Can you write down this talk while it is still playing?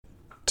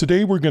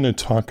Today we're going to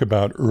talk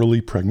about early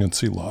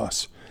pregnancy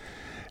loss.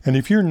 And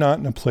if you're not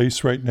in a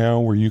place right now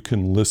where you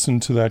can listen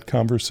to that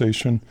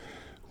conversation,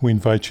 we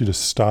invite you to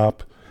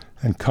stop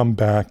and come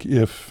back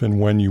if and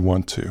when you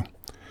want to.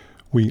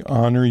 We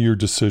honor your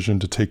decision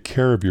to take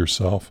care of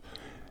yourself,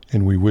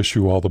 and we wish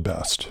you all the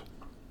best.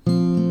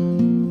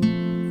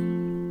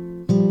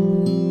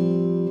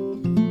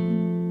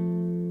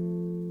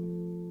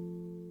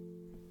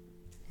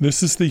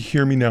 This is the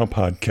Hear Me Now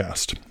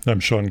podcast. I'm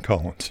Sean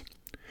Collins.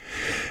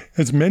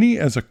 As many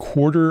as a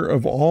quarter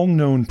of all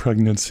known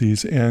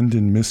pregnancies end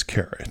in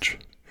miscarriage.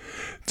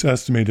 It's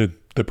estimated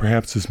that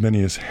perhaps as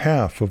many as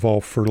half of all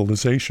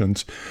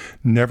fertilizations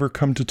never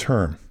come to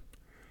term.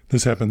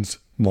 This happens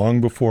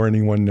long before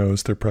anyone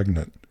knows they're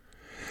pregnant.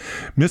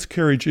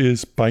 Miscarriage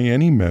is, by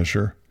any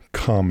measure,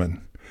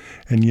 common,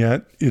 and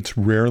yet it's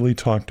rarely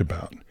talked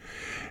about.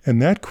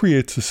 And that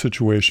creates a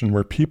situation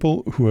where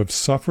people who have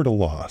suffered a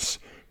loss,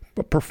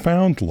 a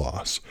profound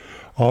loss,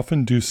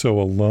 often do so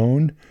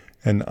alone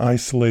and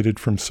isolated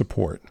from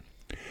support.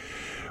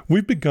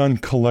 We've begun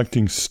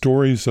collecting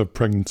stories of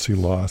pregnancy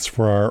loss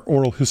for our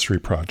oral history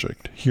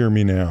project, Hear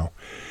Me Now.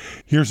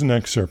 Here's an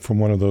excerpt from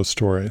one of those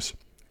stories.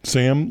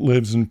 Sam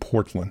lives in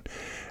Portland,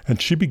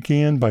 and she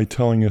began by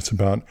telling us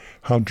about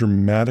how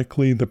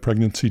dramatically the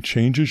pregnancy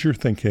changes your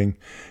thinking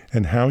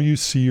and how you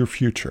see your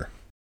future.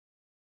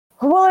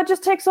 Well, it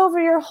just takes over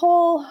your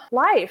whole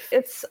life.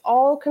 It's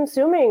all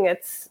consuming.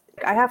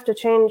 I have to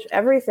change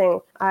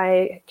everything.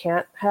 I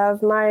can't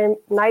have my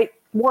night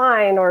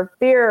wine or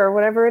beer or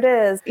whatever it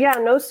is. Yeah,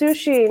 no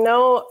sushi.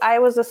 No, I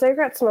was a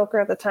cigarette smoker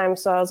at the time.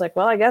 So I was like,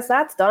 well, I guess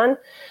that's done.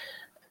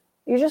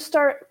 You just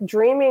start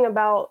dreaming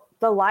about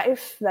the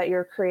life that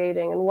you're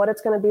creating and what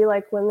it's going to be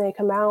like when they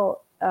come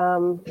out.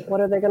 What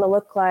are they going to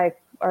look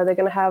like? Are they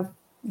going to have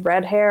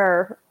red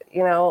hair?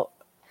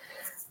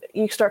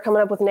 You start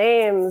coming up with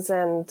names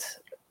and,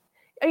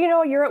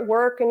 you're at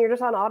work and you're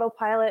just on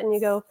autopilot and you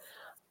go,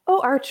 oh,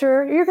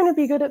 Archer, you're going to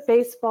be good at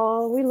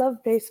baseball. We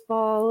love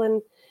baseball.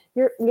 And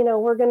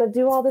we're going to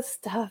do all this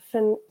stuff.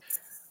 And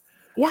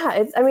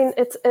yeah,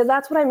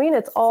 that's what I mean.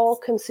 It's all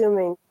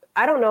consuming.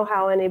 I don't know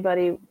how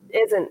anybody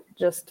isn't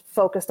just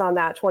focused on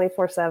that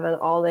 24/7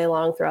 all day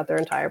long throughout their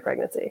entire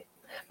pregnancy.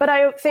 But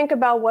I think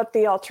about what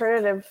the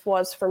alternative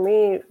was for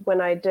me when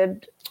I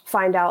did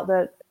find out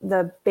that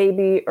the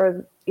baby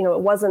it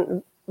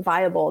wasn't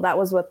viable. That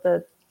was what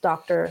the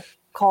doctor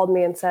called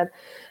me and said.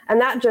 And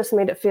that just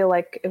made it feel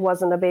like it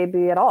wasn't a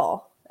baby at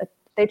all.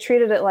 They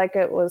treated it like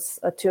it was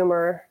a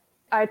tumor.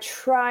 I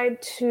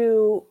tried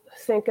to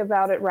think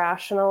about it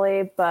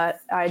rationally, but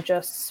I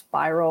just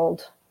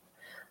spiraled.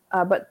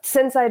 But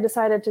since I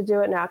decided to do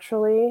it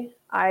naturally,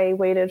 I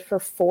waited for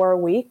 4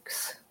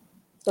 weeks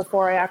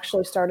before I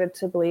actually started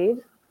to bleed,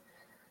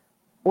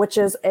 which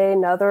is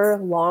another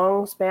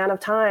long span of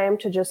time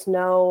to just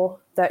know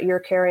that you're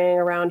carrying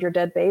around your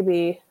dead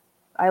baby.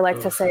 I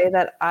like to say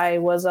that I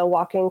was a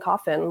walking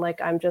coffin.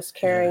 Like I'm just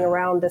carrying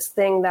around this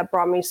thing that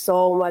brought me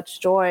so much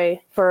joy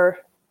for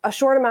a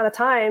short amount of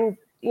time,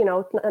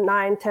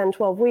 9, 10,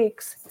 12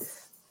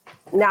 weeks.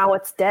 Now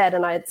it's dead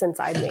and it's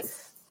inside me.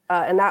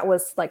 And that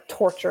was like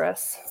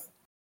torturous.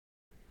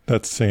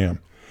 That's Sam.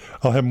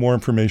 I'll have more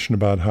information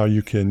about how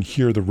you can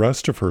hear the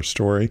rest of her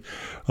story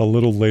a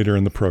little later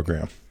in the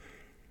program.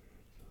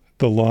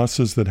 The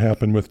losses that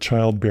happen with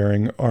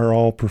childbearing are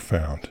all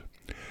profound.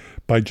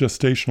 By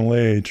gestational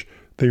age,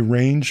 they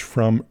range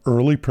from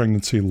early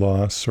pregnancy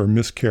loss or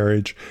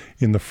miscarriage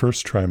in the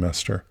first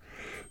trimester,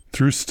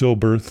 through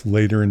stillbirth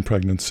later in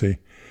pregnancy,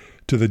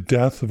 to the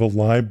death of a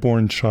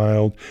live-born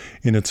child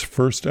in its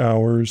first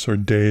hours or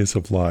days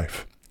of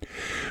life.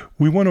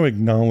 We want to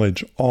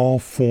acknowledge all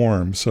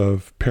forms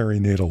of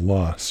perinatal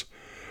loss,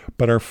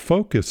 but our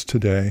focus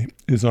today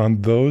is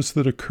on those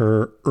that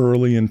occur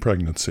early in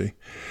pregnancy,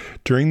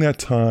 during that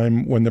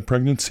time when the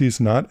pregnancy is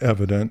not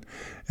evident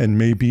and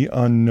may be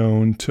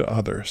unknown to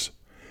others,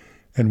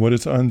 and what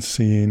is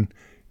unseen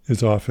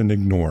is often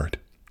ignored.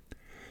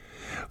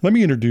 Let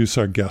me introduce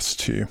our guests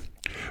to you.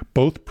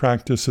 Both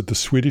practice at the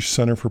Swedish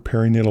Center for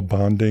Perinatal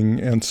Bonding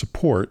and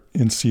Support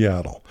in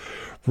Seattle.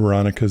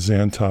 Veronica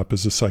Zantop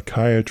is a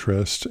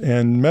psychiatrist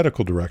and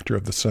medical director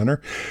of the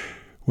center,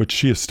 which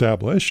she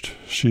established.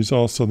 She's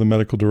also the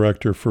medical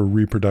director for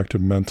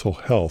reproductive mental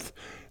health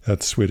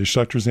at Swedish.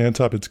 Dr.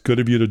 Zantop, it's good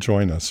of you to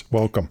join us.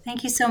 Welcome.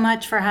 Thank you so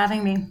much for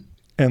having me.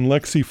 And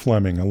Lexi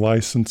Fleming, a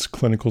licensed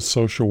clinical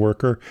social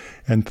worker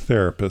and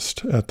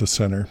therapist at the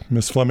center.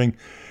 Ms. Fleming,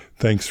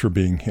 thanks for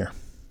being here.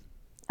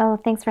 Oh,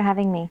 thanks for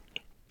having me.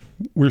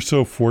 We're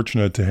so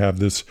fortunate to have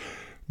this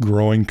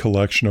growing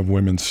collection of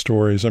women's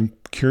stories. I'm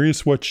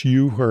curious what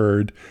you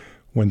heard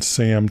when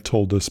Sam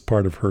told us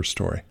part of her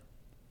story.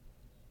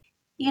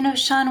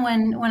 Sean,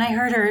 when I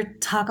heard her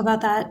talk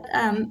about that,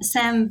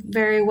 Sam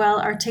very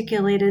well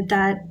articulated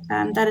that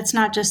it's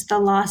not just the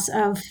loss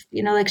of,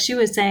 like she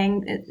was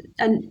saying,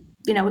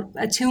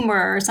 a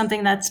tumor or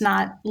something that's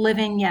not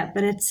living yet,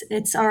 but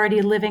it's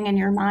already living in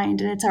your mind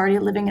and it's already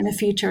living in the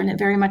future, and it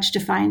very much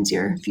defines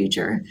your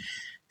future.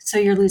 So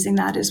you're losing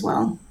that as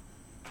well.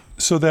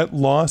 So that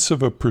loss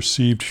of a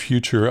perceived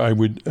future, I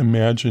would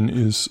imagine,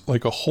 is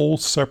like a whole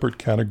separate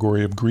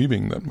category of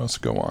grieving that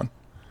must go on.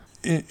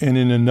 And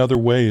in another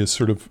way is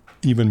sort of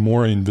even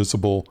more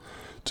invisible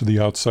to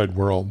the outside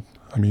world.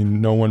 I mean,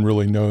 no one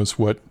really knows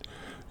what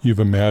you've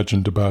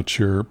imagined about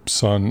your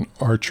son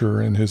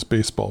Archer and his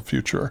baseball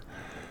future.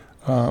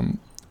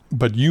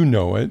 But you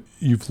know it,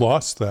 you've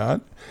lost that,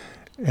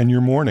 and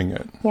you're mourning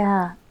it.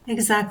 Yeah.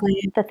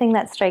 Exactly. The thing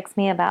that strikes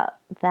me about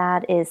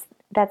that is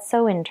that's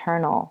so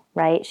internal,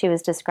 right? She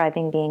was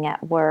describing being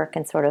at work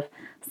and sort of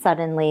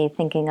suddenly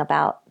thinking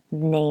about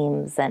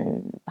names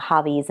and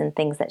hobbies and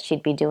things that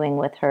she'd be doing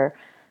with her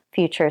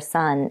future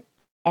son.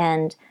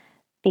 And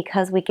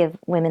because we give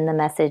women the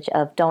message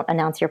of don't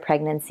announce your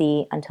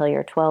pregnancy until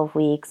you're 12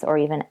 weeks or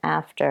even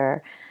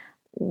after,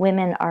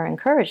 women are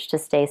encouraged to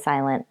stay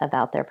silent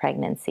about their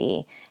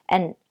pregnancy.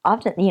 And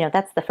often,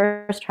 that's the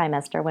first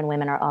trimester when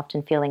women are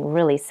often feeling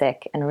really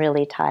sick and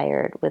really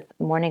tired with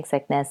morning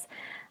sickness.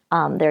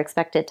 They're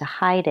expected to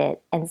hide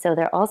it. And so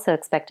they're also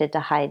expected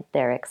to hide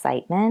their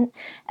excitement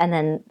and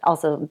then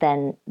also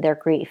their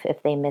grief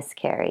if they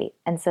miscarry.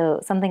 And so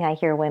something I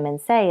hear women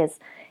say is,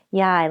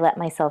 yeah, I let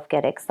myself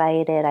get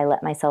excited. I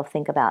let myself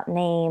think about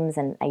names,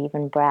 and I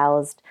even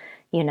browsed,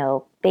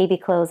 baby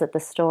clothes at the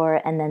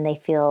store, and then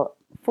they feel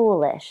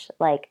foolish.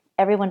 Like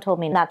everyone told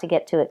me not to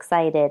get too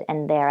excited,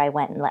 and there I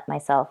went and let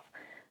myself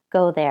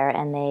go there.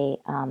 And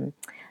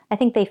I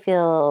think they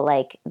feel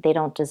like they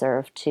don't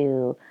deserve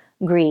to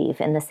grieve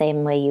in the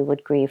same way you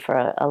would grieve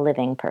for a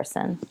living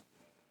person.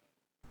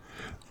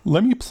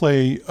 Let me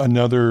play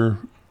another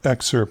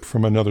excerpt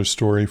from another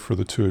story for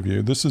the two of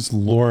you. This is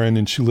Lauren,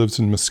 and she lives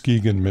in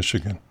Muskegon,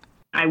 Michigan.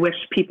 I wish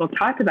people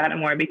talked about it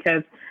more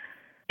because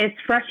it's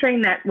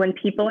frustrating that when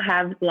people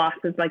have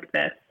losses like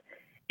this,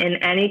 in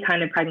any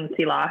kind of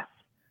pregnancy loss,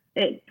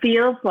 it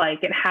feels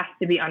like it has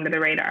to be under the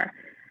radar.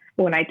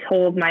 When I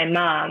told my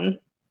mom,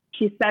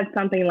 she said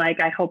something like,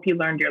 I hope you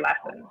learned your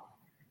lesson.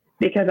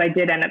 Because I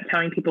did end up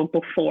telling people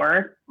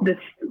before this,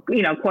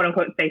 quote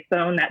unquote, safe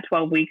zone, that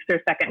 12 weeks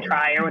or second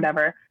try or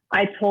whatever.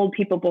 I told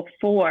people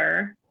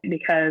before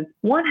because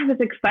one, I was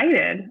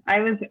excited.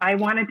 I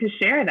wanted to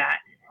share that.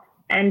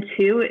 And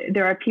two,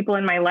 there are people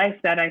in my life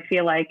that I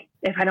feel like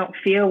if I don't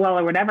feel well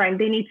or whatever,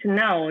 they need to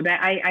know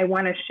that I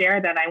want to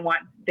share that. I want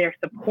their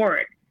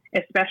support,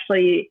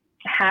 especially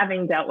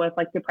having dealt with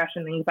like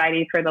depression and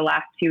anxiety for the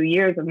last few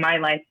years of my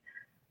life.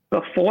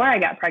 Before I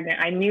got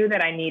pregnant, I knew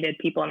that I needed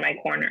people in my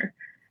corner.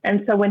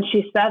 And so when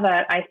she said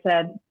that, I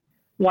said,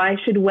 why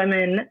should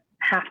women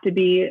have to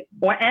be,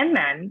 and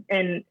men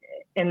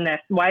in this,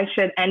 why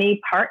should any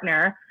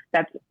partner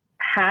that's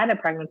had a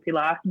pregnancy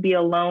loss be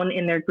alone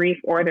in their grief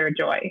or their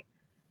joy?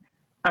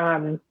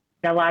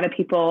 A lot of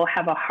people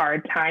have a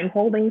hard time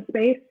holding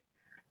space.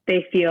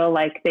 They feel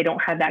like they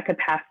don't have that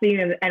capacity.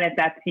 And if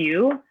that's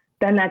you,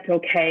 then that's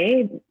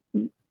okay.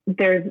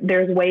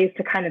 There's ways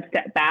to kind of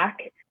step back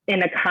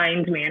in a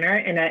kind manner,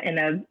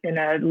 in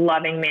a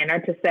loving manner,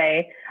 to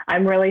say,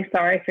 I'm really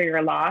sorry for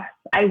your loss.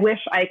 I wish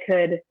I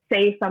could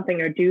say something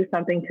or do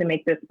something to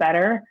make this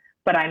better,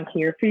 but I'm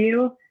here for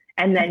you.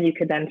 And then you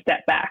could then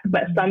step back.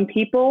 But some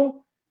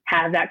people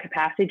have that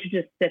capacity to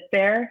just sit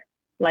there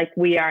like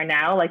we are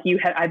now. Like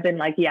I've been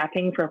like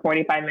yakking for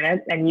 45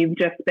 minutes and you've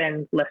just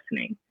been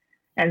listening.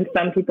 And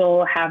some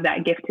people have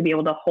that gift to be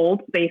able to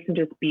hold space and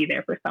just be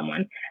there for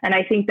someone. And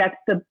I think that's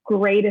the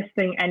greatest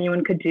thing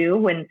anyone could do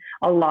when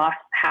a loss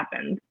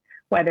happens,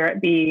 whether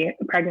it be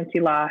a pregnancy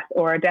loss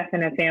or a death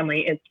in a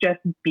family. It's just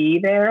be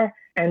there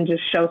and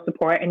just show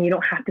support. And you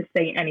don't have to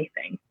say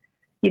anything.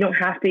 You don't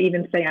have to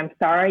even say, I'm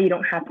sorry. You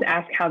don't have to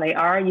ask how they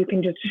are. You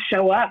can just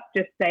show up.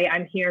 Just say,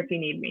 I'm here if you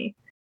need me.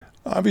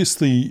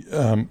 Obviously,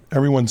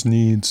 everyone's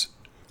needs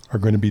are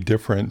going to be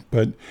different,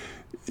 but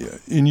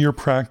in your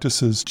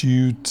practices, do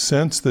you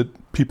sense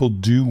that people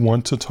do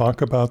want to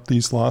talk about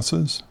these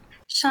losses?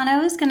 Sean, I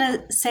was going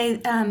to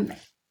say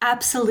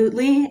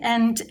absolutely,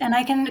 and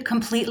I can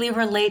completely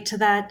relate to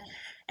that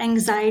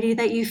anxiety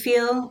that you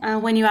feel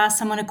when you ask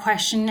someone a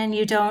question and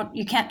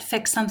you can't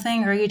fix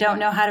something, or you don't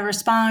know how to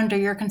respond, or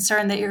you're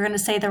concerned that you're going to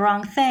say the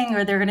wrong thing,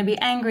 or they're going to be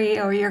angry,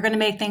 or you're going to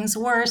make things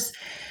worse.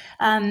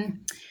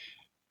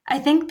 I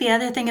think the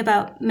other thing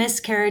about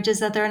miscarriage is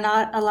that there are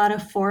not a lot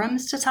of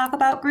forums to talk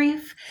about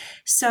grief.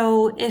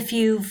 So if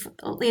you've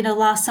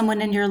lost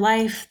someone in your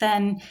life,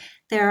 then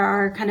there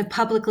are kind of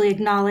publicly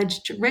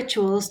acknowledged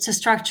rituals to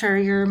structure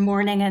your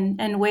mourning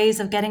and ways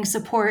of getting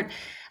support.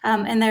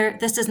 And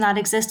this does not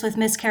exist with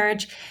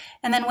miscarriage.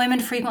 And then women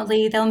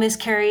frequently, they'll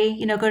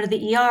miscarry, go to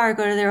the ER,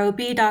 go to their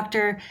OB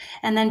doctor,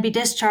 and then be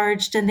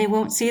discharged, and they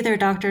won't see their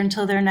doctor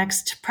until their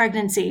next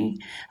pregnancy.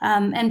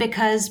 And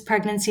because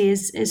pregnancy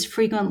is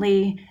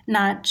frequently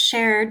not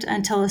shared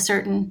until a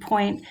certain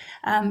point,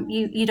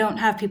 you don't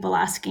have people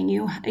asking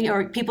you,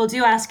 or people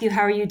do ask you,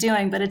 how are you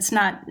doing? But it's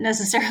not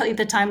necessarily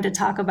the time to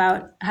talk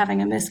about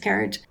having a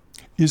miscarriage.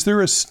 Is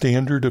there a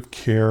standard of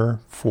care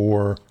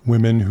for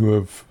women who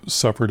have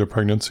suffered a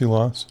pregnancy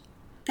loss?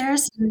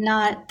 There's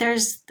not.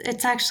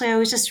 It's actually, I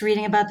was just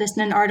reading about this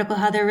in an article,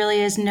 how there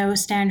really is no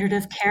standard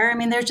of care. I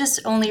mean, there's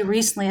just only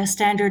recently a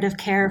standard of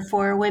care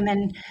for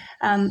women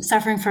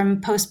suffering from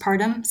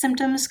postpartum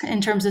symptoms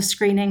in terms of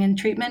screening and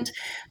treatment,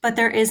 but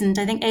there isn't.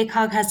 I think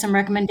ACOG has some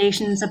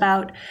recommendations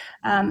about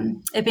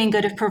it being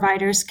good if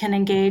providers can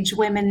engage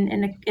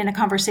women in a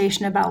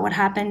conversation about what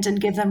happened and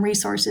give them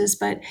resources,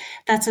 but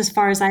that's as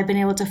far as I've been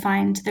able to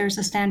find. There's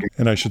a standard.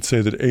 And I should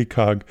say that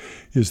ACOG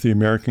is the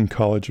American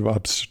College of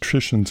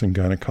Obstetricians and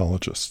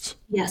Gynecologists.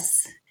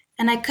 Yes.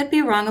 And I could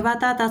be wrong about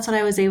that. That's what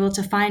I was able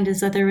to find, is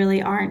that there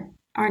really aren't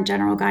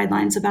general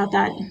guidelines about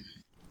that.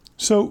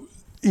 So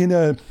in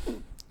a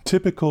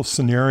typical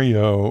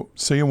scenario,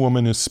 say a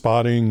woman is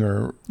spotting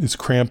or is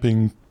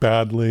cramping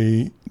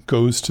badly,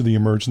 goes to the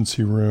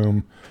emergency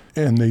room,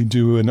 and they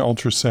do an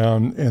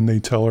ultrasound and they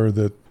tell her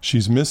that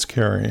she's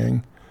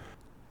miscarrying.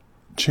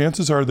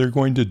 Chances are they're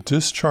going to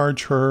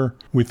discharge her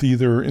with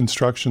either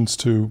instructions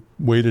to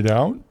wait it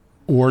out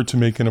or to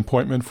make an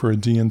appointment for a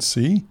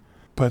D&C.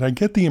 But I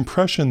get the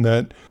impression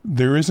that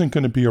there isn't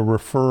going to be a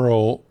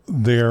referral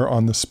there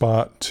on the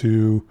spot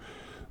to,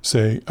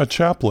 say, a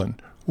chaplain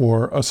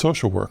or a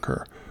social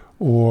worker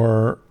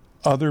or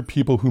other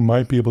people who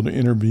might be able to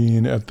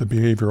intervene at the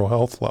behavioral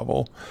health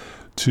level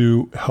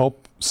to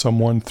help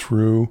someone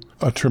through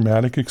a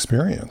traumatic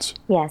experience.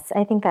 Yes,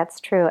 I think that's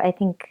true. I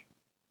think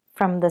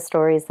from the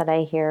stories that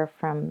I hear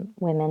from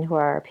women who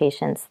are our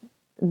patients,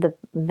 the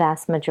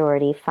vast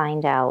majority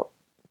find out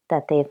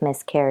that they've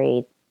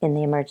miscarried in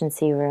the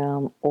emergency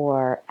room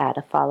or at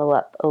a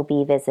follow-up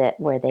OB visit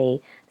where they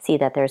see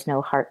that there's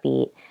no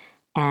heartbeat.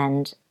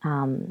 And,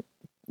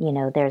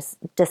 there's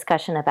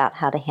discussion about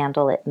how to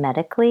handle it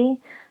medically,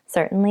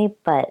 certainly,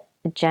 but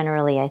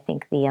generally I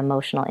think the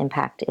emotional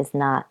impact is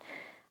not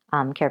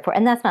cared for.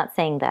 And that's not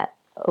saying that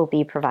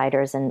OB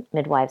providers and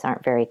midwives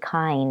aren't very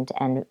kind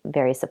and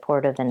very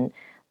supportive and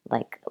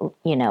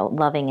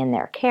loving in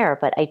their care,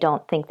 but I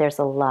don't think there's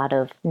a lot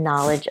of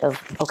knowledge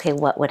of, okay,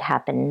 what would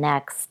happen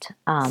next,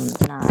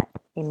 not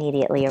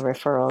immediately a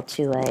referral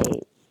to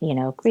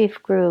a,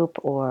 grief group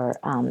or,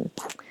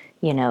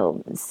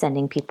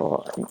 sending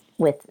people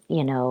with,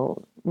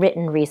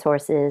 written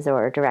resources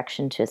or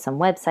direction to some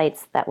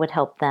websites that would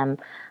help them.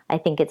 I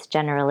think it's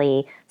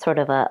generally sort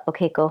of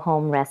okay, go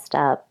home, rest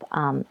up,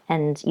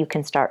 and you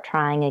can start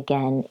trying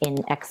again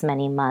in X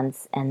many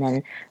months and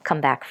then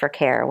come back for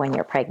care when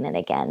you're pregnant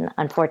again,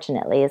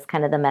 unfortunately, is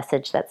kind of the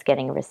message that's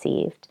getting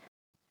received.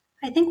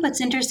 I think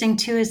what's interesting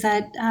too is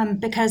that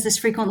because this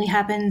frequently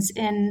happens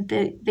in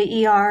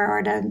the ER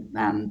or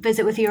to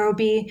visit with your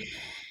OB,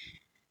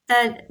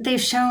 that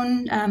they've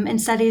shown in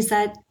studies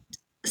that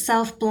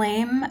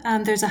self-blame,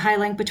 there's a high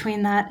link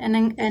between that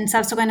and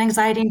subsequent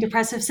anxiety and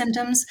depressive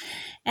symptoms.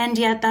 And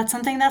yet that's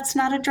something that's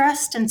not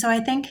addressed. And so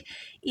I think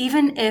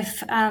even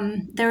if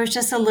there was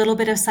just a little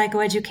bit of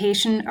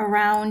psychoeducation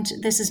around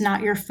this is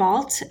not your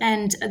fault,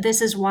 and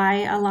this is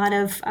why a lot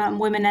of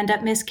women end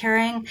up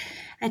miscarrying.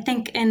 I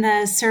think in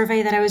the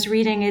survey that I was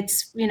reading,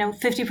 it's,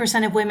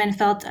 50% of women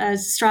felt a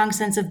strong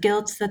sense of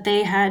guilt that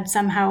they had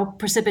somehow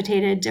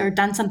precipitated or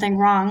done something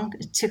wrong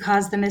to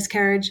cause the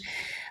miscarriage.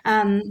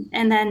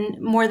 And then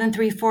more than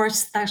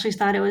 3/4 actually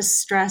thought it was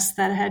stress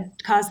that had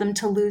caused them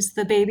to lose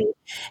the baby.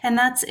 And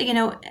that's,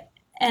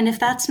 and if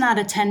that's not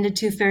attended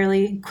to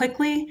fairly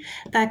quickly,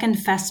 that can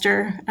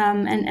fester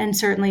and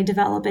certainly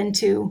develop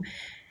into,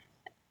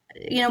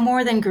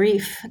 more than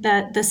grief.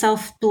 That the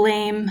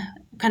self-blame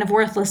kind of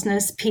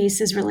worthlessness piece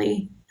is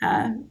really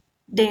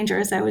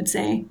dangerous, I would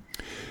say.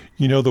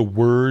 The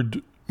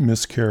word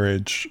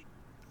miscarriage,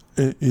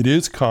 it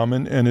is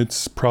common and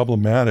it's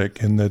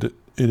problematic in that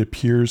it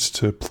appears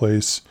to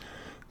place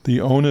the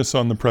onus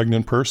on the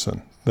pregnant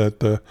person, that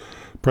the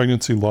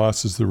pregnancy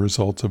loss is the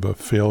result of a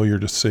failure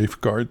to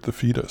safeguard the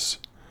fetus.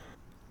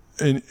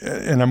 And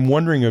I'm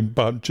wondering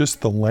about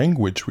just the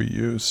language we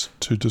use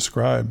to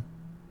describe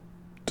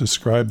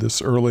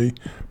this early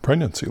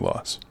pregnancy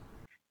loss.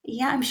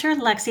 Yeah, I'm sure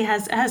Lexi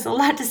has a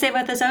lot to say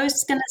about this. I was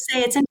just going to say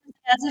it's interesting.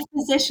 As a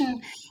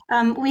physician,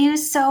 we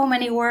use so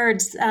many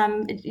words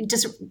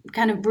just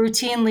kind of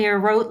routinely or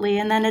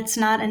rotely, and then it's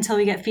not until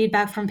we get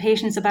feedback from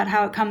patients about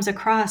how it comes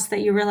across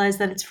that you realize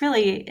that it's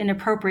really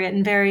inappropriate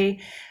and very,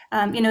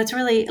 it's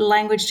really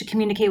language to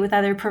communicate with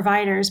other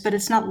providers, but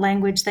it's not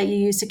language that you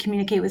use to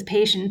communicate with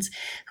patients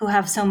who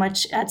have so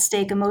much at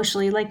stake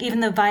emotionally, like even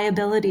the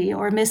viability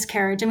or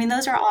miscarriage. I mean,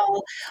 those are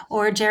all,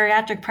 or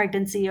geriatric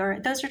pregnancy, or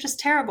those are just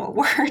terrible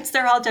words.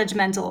 They're all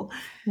judgmental.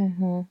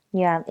 Mm-hmm.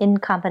 Yeah,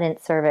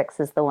 incompetent cervix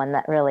is the one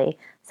that really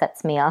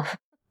sets me off.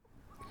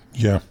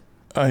 Yeah,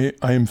 I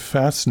am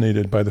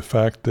fascinated by the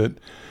fact that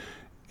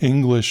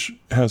English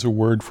has a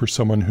word for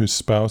someone whose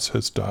spouse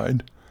has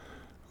died.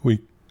 We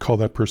call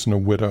that person a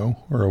widow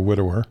or a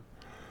widower.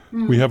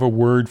 Mm. We have a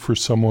word for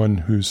someone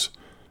whose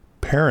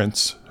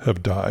parents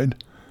have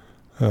died.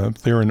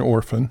 They're an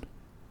orphan.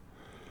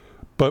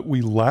 But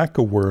we lack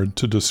a word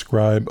to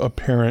describe a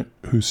parent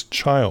whose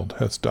child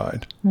has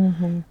died.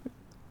 Mm-hmm.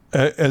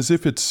 As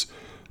if it's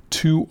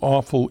too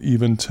awful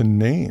even to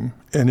name.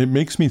 And it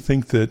makes me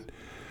think that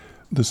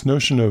this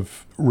notion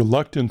of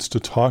reluctance to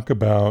talk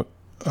about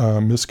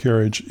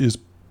miscarriage is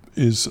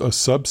a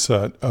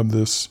subset of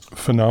this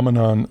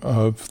phenomenon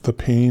of the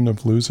pain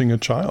of losing a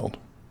child.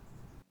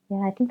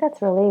 Yeah, I think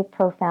that's really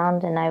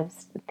profound. And I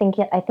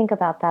think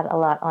about that a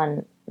lot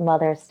on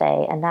Mother's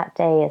Day. And that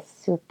day is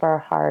super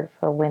hard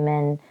for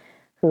women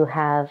who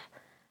have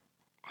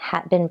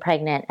been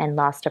pregnant and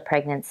lost a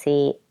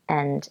pregnancy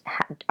and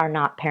are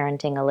not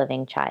parenting a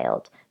living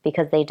child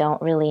because they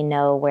don't really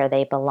know where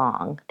they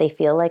belong. They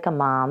feel like a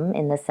mom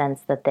in the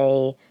sense that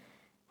they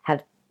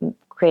have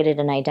created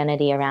an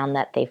identity around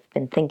that. They've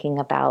been thinking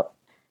about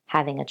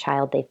having a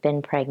child, they've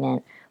been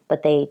pregnant,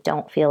 but they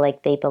don't feel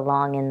like they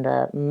belong in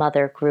the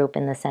mother group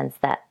in the sense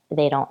that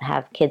they don't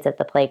have kids at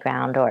the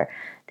playground or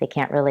they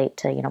can't relate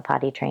to,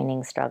 potty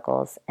training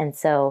struggles. And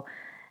so,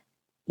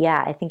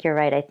 yeah, I think you're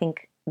right. I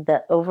think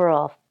the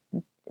overall,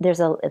 there's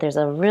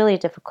a really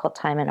difficult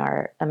time in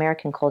our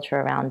American culture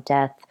around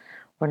death.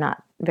 We're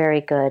not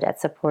very good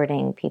at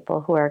supporting people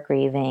who are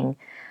grieving,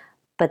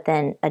 but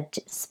then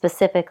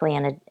specifically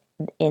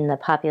in the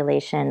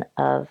population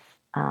of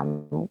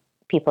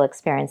people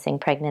experiencing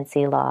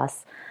pregnancy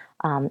loss,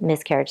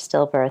 miscarriage,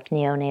 stillbirth,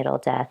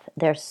 neonatal death,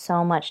 there's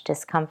so much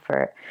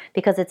discomfort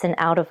because it's an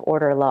out of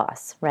order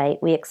loss,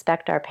 right? We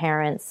expect our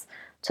parents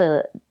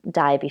to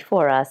die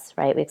before us,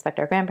 right? We expect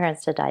our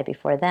grandparents to die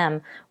before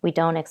them. We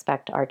don't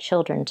expect our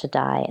children to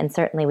die. And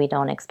certainly we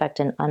don't expect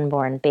an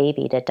unborn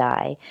baby to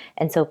die.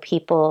 And so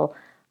people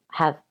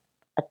have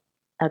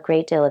a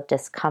great deal of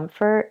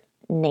discomfort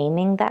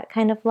naming that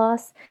kind of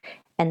loss.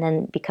 And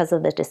then because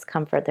of the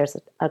discomfort, there's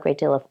a great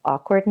deal of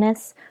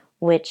awkwardness,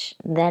 which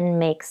then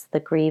makes the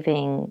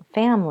grieving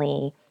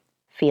family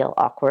feel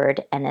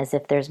awkward and as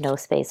if there's no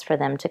space for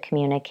them to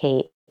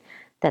communicate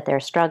that they're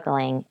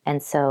struggling.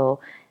 And so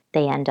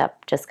they end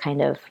up just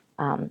kind of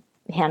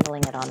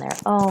handling it on their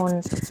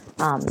own.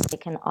 It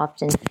can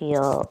often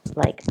feel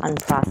like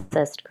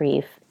unprocessed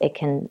grief. It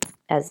can,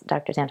 as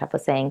Dr. Santop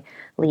was saying,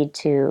 lead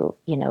to,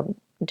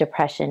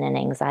 depression and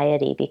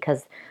anxiety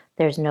because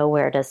there's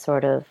nowhere to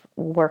sort of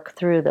work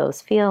through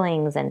those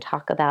feelings and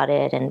talk about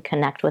it and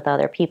connect with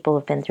other people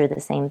who've been through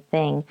the same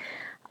thing,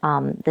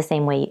 the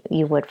same way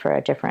you would for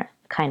a different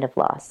kind of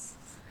loss.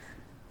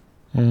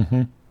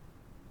 Mm-hmm.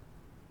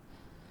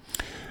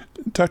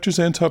 Dr.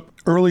 Santop,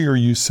 earlier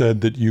you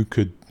said that you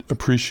could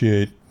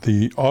appreciate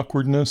the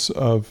awkwardness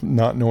of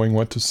not knowing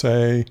what to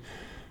say,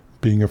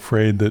 being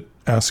afraid that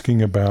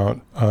asking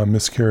about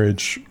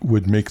miscarriage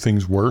would make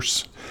things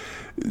worse.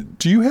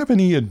 Do you have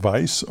any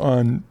advice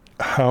on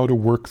how to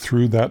work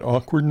through that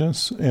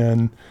awkwardness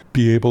and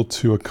be able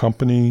to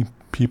accompany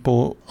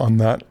people on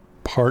that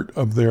part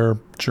of their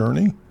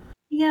journey?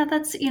 Yeah,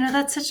 that's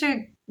such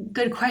a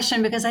good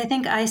question because I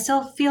think I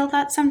still feel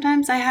that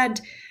sometimes.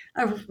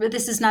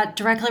 This is not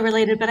directly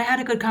related, but I had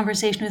a good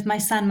conversation with my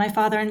son. My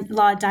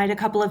father-in-law died a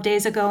couple of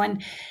days ago,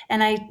 and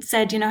I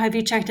said, have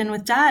you checked in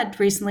with Dad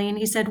recently? And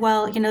he said,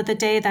 well, the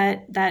day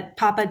that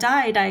Papa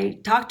died, I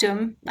talked to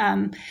him.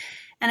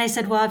 And I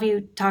said, well, have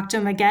you talked to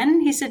him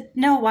again? He said,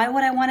 no, why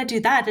would I want to do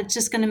that? It's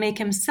just going to make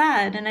him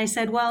sad. And I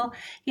said, well,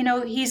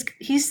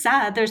 he's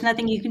sad. There's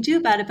nothing you can do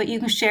about it, but you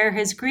can share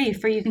his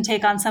grief or you can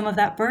take on some of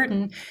that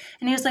burden.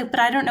 And he was like,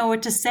 but I don't know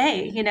what to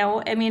say.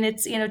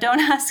 It's,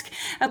 don't ask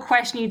a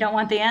question you don't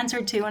want the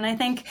answer to. And I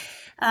think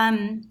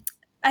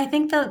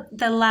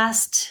the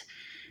last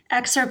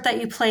excerpt that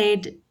you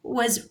played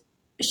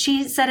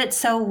she said it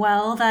so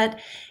well that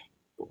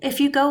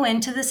if you go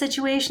into the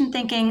situation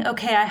thinking,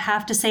 okay, I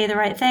have to say the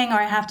right thing, or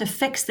I have to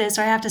fix this,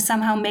 or I have to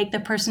somehow make the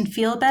person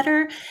feel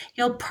better,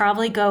 you'll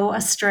probably go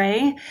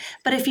astray.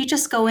 But if you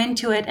just go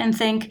into it and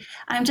think,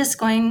 I'm just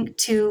going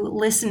to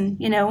listen,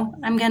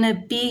 I'm going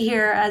to be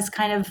here as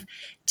kind of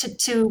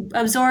to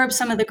absorb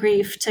some of the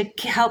grief, to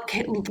help,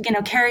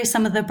 carry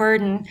some of the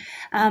burden.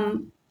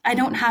 I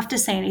don't have to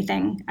say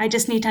anything. I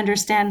just need to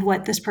understand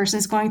what this person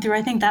is going through.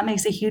 I think that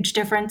makes a huge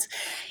difference.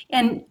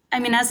 And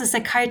as a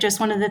psychiatrist,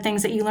 one of the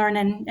things that you learn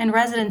in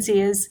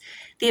residency is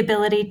the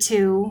ability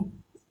to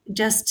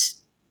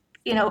just,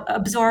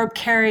 absorb,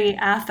 carry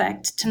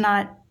affect, to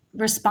not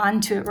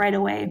respond to it right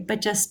away,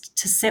 but just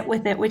to sit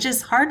with it, which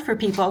is hard for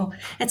people.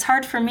 It's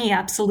hard for me,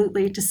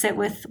 absolutely, to sit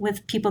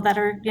with people that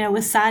are,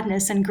 with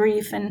sadness and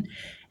grief. And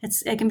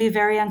it can be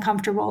very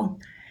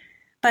uncomfortable,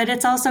 but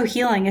it's also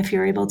healing if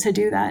you're able to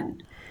do that.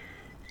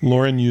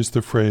 Lauren used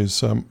the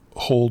phrase,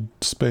 hold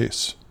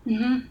space.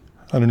 Mm-hmm.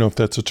 I don't know if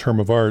that's a term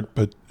of art,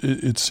 but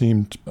it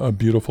seemed a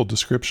beautiful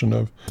description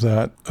of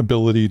that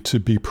ability to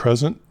be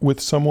present with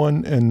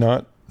someone and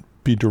not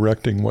be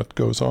directing what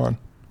goes on.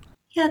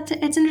 Yeah,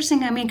 it's interesting.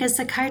 Because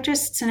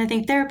psychiatrists and I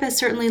think therapists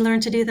certainly learn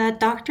to do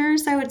that.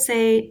 Doctors, I would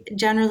say,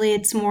 generally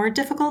it's more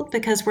difficult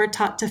because we're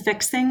taught to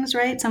fix things,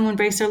 right? Someone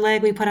breaks their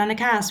leg, we put on a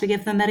cast, we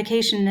give them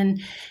medication.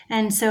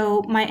 And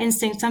so my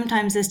instinct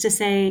sometimes is to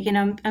say,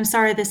 I'm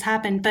sorry this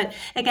happened. But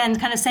again,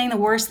 kind of saying the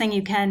worst thing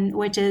you can,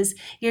 which is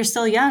you're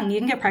still young, you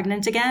can get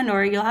pregnant again,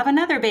 or you'll have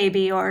another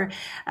baby, or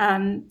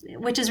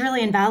which is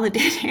really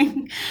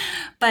invalidating.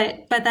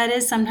 But that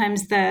is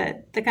sometimes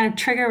the kind of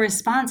trigger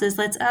response is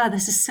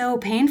this is so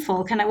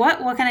painful.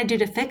 What can I do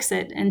to fix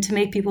it and to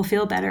make people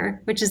feel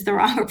better, which is the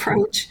wrong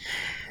approach.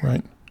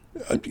 Right.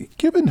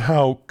 Given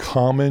how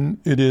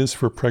common it is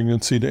for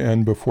pregnancy to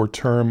end before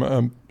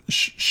term,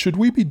 should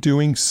we be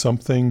doing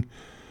something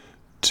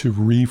to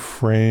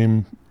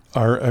reframe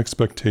our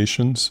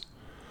expectations.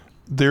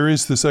 There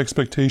is this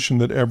expectation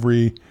that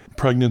every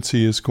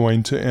pregnancy is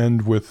going to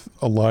end with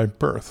a live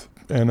birth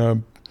and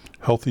a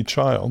healthy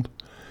child.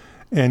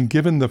 And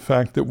given the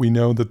fact that we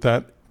know that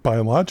that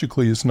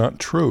biologically is not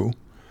true,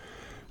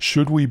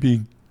 should we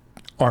be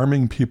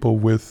arming people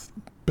with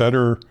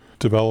better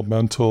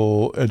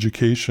developmental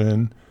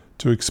education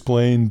to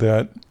explain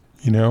that,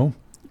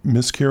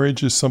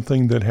 miscarriage is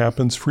something that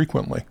happens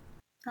frequently?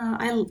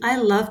 I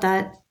love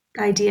that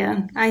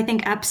idea. I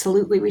think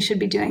absolutely we should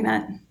be doing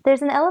that.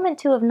 There's an element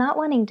too of not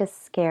wanting to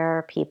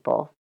scare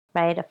people,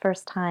 right? A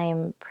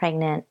first-time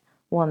pregnant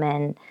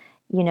woman,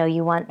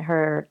 you want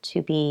her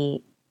to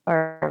be,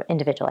 or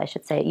individual, I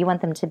should say, you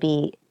want them to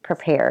be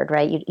prepared,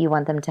 right? You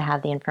want them to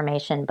have the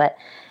information. But,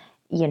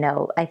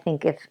 I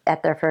think if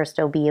at their first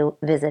OB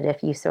visit,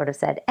 if you sort of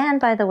said, and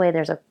by the way,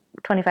 there's a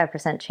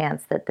 25%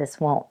 chance that this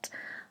won't,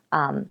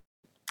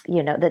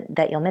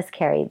 that you'll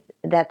miscarry,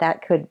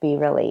 that could be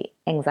really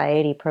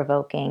anxiety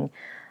provoking.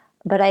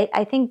 But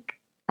I think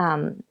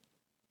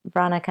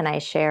Veronica and I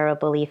share a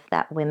belief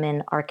that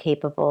women are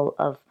capable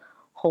of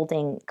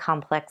holding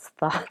complex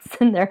thoughts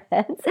in their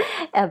heads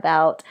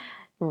about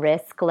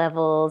risk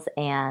levels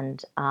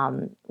and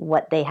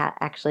what they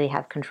actually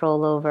have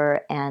control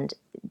over, and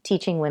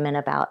teaching women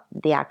about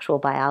the actual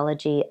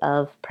biology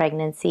of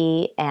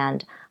pregnancy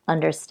and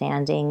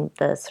understanding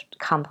the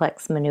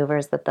complex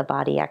maneuvers that the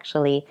body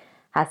actually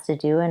has to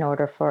do in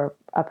order for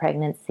a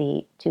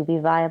pregnancy to be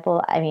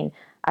viable. I mean,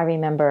 I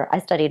remember I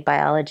studied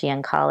biology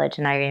in college,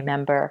 and I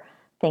remember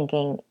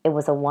thinking it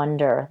was a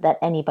wonder that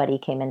anybody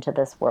came into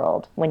this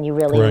world when you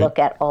really look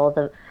at all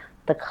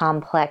the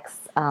complex,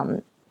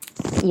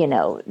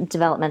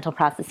 developmental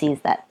processes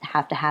that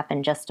have to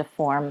happen just to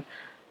form,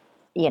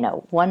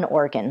 one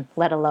organ,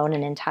 let alone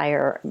an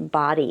entire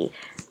body.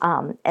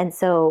 And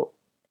so,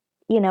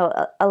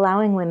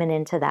 allowing women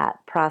into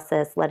that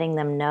process, letting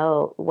them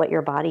know what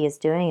your body is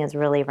doing is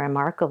really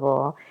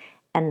remarkable.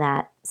 And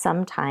that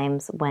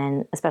sometimes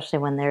especially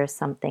when there's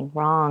something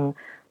wrong,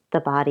 the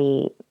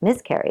body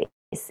miscarries.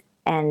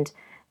 And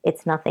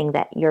it's nothing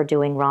that you're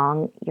doing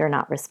wrong. You're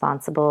not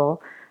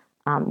responsible.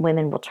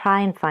 Women will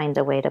try and find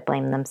a way to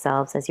blame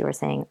themselves, as you were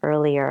saying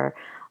earlier.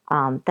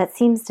 That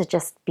seems to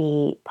just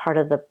be part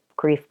of the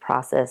grief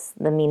process.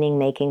 The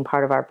meaning-making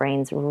part of our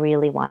brains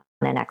really want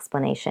an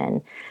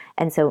explanation.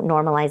 And so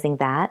normalizing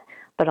that,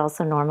 but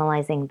also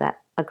normalizing that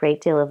a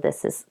great deal of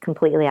this is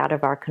completely out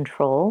of our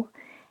control.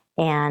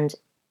 And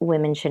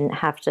women shouldn't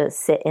have to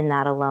sit in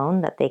that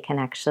alone, that they can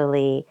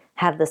actually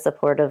have the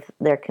support of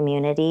their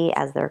community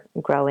as they're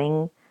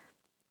growing,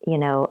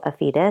 a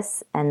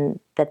fetus, and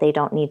that they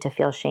don't need to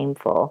feel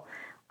shameful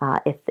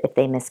if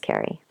they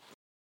miscarry.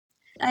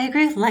 I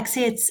agree with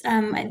Lexi. It's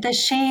the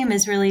shame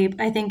is really,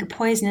 I think,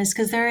 poisonous,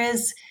 because there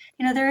is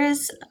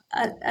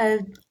a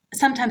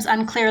sometimes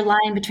unclear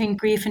line between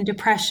grief and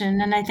depression.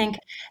 And I think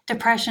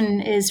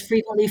depression is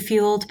frequently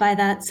fueled by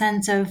that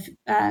sense of,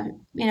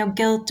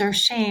 guilt or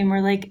shame,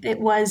 or like it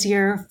was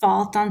your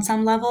fault on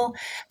some level,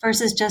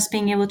 versus just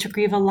being able to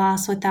grieve a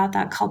loss without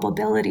that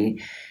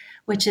culpability,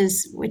 which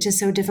is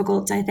so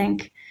difficult, I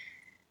think.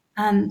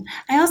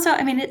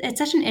 It's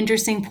such an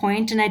interesting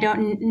point, and I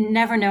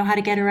never know how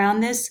to get around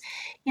this.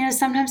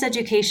 Sometimes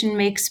education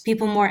makes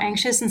people more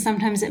anxious, and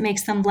sometimes it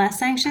makes them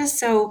less anxious.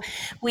 So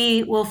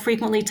we will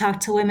frequently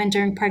talk to women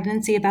during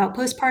pregnancy about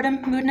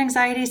postpartum mood and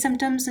anxiety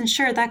symptoms. And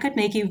sure, that could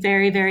make you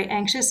very, very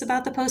anxious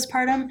about the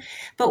postpartum.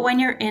 But when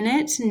you're in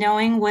it,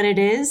 knowing what it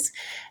is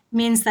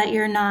means that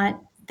you're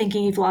not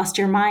thinking you've lost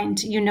your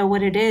mind. You know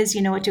what it is,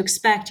 you know what to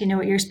expect, you know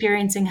what you're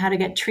experiencing, how to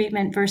get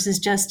treatment, versus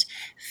just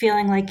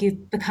feeling like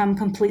you've become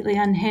completely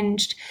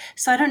unhinged.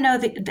 So I don't know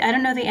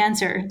the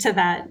answer to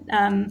that.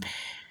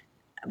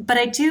 But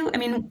I do,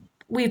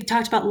 we've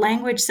talked about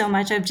language so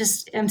much.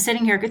 I'm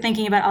sitting here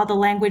thinking about all the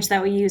language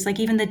that we use, like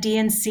even the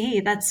D&C,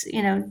 that's,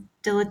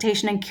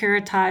 dilatation and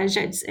curettage.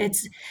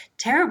 It's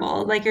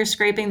terrible. Like you're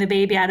scraping the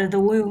baby out of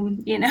the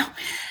womb,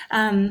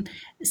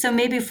 So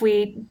maybe if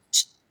we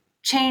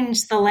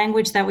change the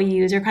language that we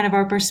use, or kind of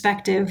our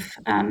perspective,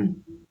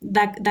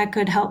 that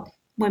could help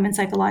women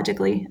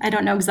psychologically. I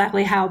don't know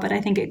exactly how, but I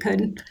think it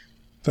could.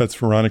 That's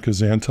Veronica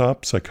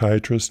Zantop,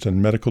 psychiatrist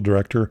and medical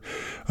director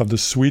of the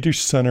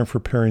Swedish Center for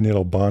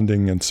Perinatal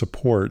Bonding and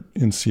Support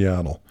in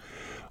Seattle.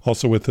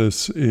 Also with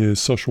us is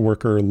social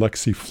worker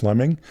Lexi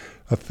Fleming,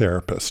 a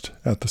therapist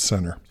at the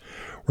center.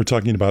 We're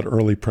talking about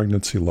early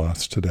pregnancy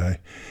loss today.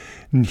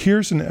 And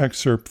here's an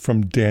excerpt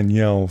from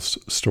Danielle's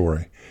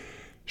story.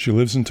 She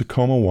lives in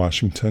Tacoma,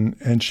 Washington,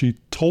 and she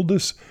told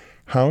us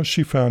how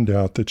she found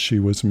out that she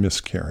was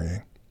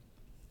miscarrying.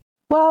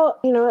 Well,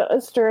 it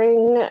was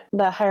during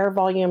the higher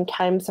volume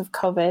times of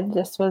COVID.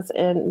 This was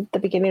in the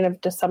beginning of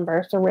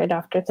December, so right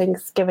after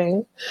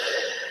Thanksgiving.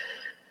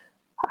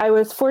 I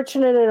was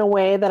fortunate in a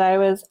way that I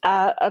was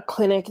at a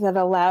clinic that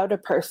allowed a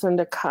person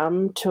to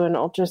come to an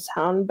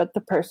ultrasound, but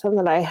the person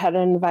that I had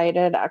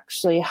invited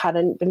actually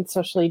hadn't been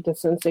socially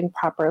distancing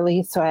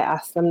properly, so I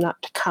asked them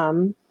not to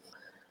come.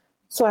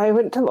 So I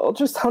went to the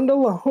ultrasound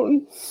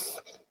alone.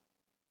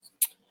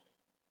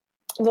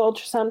 The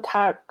ultrasound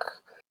tech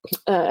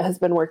has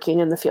been working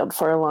in the field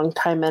for a long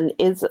time and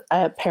is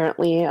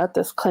apparently at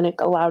this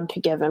clinic allowed to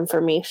give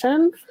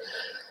information.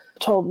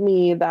 Told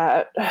me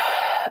that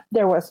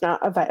there was not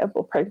a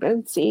viable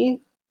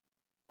pregnancy,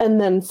 and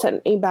then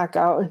sent me back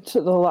out into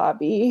the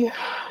lobby,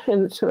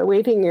 into the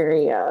waiting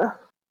area,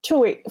 to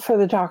wait for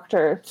the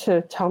doctor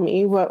to tell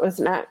me what was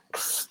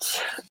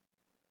next.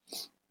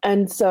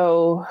 And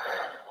so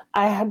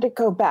I had to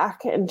go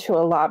back into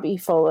a lobby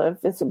full of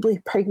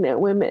visibly pregnant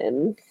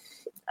women,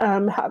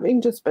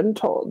 having just been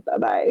told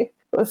that I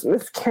was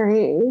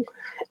miscarrying,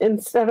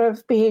 instead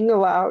of being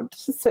allowed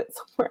to sit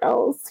somewhere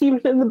else.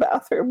 Even in the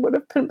bathroom would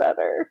have been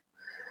better.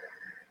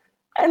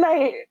 And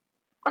I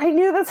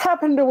knew this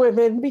happened to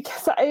women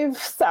because I've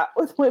sat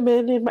with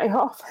women in my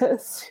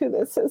office who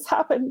this has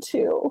happened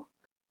to.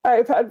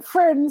 I've had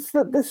friends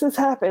that this has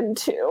happened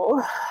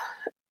to,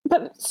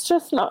 but it's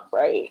just not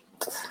right.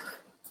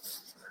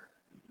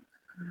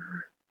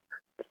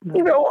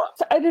 You know,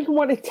 I didn't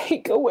want to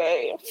take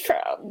away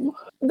from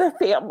the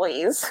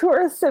families who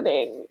are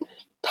sitting,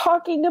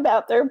 talking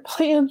about their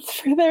plans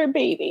for their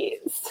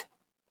babies.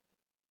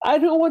 I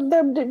don't want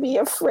them to be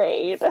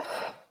afraid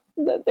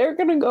that they're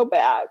going to go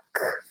back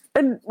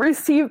and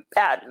receive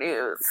bad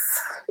news,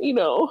 you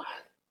know.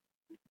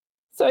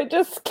 So I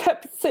just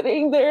kept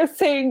sitting there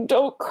saying,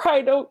 don't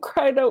cry, don't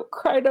cry, don't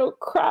cry, don't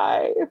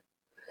cry.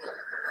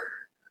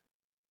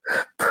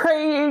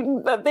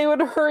 Praying that they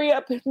would hurry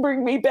up and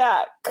bring me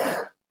back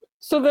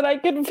so that I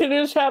could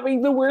finish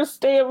having the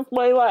worst day of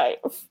my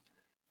life.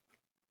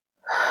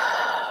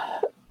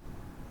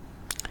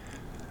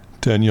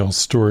 Danielle's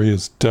story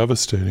is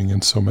devastating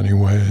in so many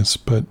ways,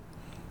 but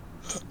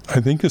I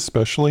think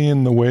especially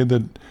in the way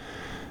that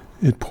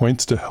it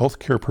points to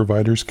healthcare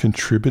providers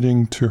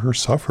contributing to her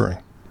suffering.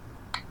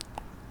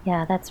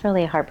 Yeah, that's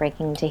really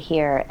heartbreaking to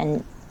hear.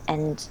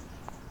 And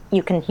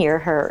you can hear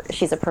her,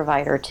 she's a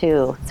provider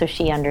too, so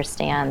she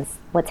understands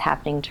what's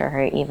happening to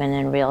her even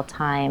in real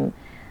time.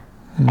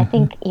 Mm-hmm. I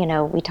think, you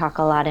know, we talk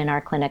a lot in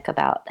our clinic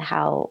about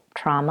how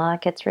trauma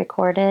gets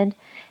recorded.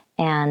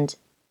 And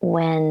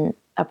when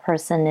a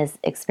person is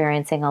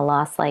experiencing a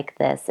loss like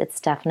this, it's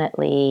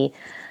definitely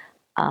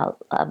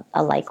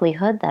a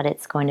likelihood that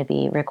it's going to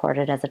be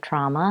recorded as a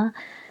trauma.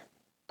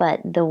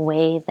 But the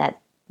way that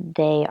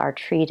they are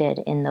treated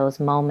in those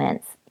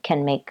moments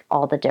can make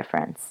all the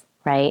difference,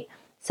 right?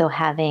 So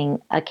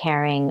having a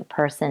caring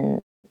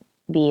person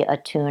be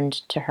attuned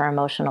to her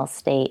emotional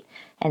state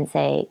and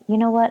say, you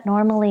know what,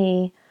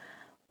 normally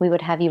we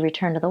would have you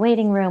return to the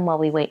waiting room while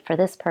we wait for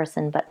this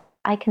person, but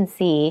I can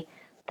see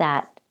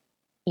that,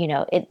 they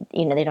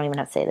don't even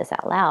have to say this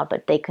out loud,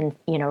 but they can,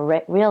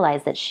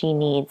 realize that she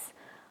needs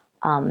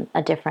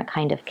a different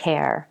kind of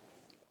care.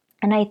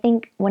 And I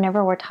think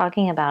whenever we're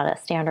talking about a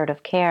standard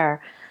of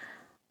care,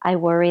 I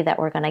worry that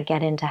we're going to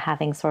get into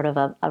having sort of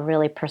a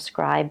really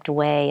prescribed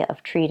way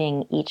of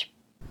treating each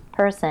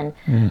person.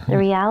 Mm-hmm. The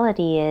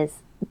reality is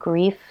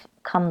grief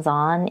comes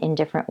on in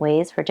different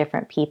ways for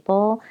different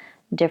people.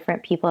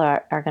 Different people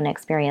are going to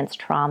experience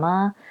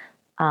trauma.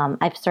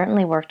 I've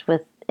certainly worked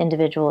with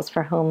individuals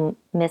for whom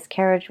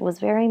miscarriage was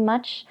very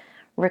much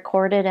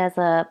recorded as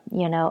it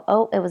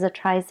was a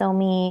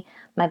trisomy.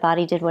 My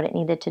body did what it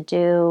needed to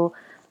do.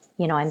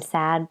 I'm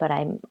sad, but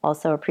I'm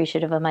also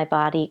appreciative of my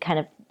body. Kind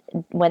of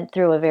went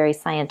through a very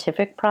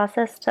scientific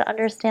process to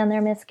understand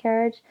their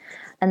miscarriage.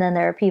 And then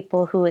there are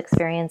people who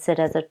experience it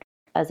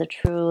as a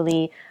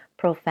truly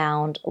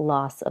profound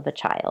loss of a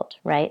child,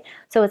 right?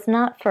 So it's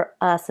not for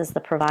us as the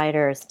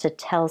providers to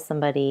tell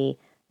somebody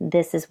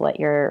this is what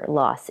your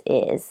loss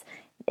is.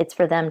 It's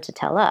for them to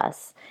tell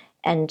us.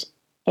 And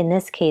in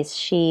this case,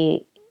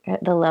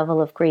 the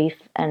level of grief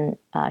and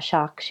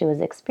shock she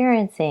was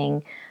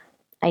experiencing,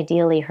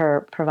 ideally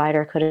her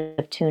provider could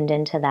have tuned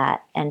into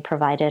that and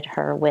provided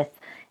her with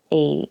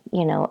a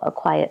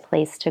quiet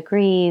place to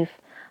grieve,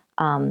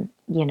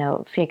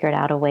 figured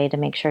out a way to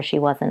make sure she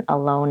wasn't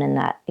alone in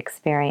that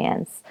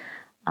experience.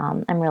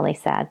 I'm really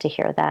sad to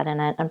hear that.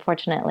 And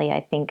unfortunately,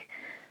 I think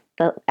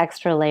the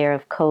extra layer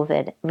of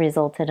COVID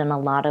resulted in a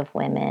lot of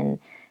women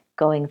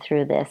going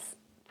through this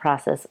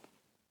process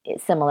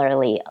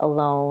similarly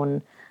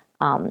alone,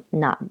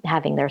 not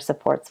having their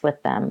supports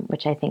with them,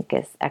 which I think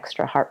is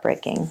extra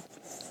heartbreaking.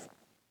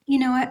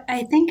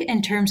 I think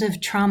in terms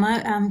of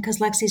trauma, because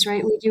Lexi's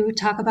right, we do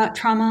talk about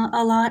trauma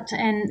a lot,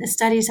 and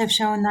studies have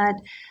shown that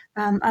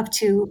up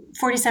to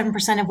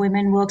 47% of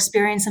women will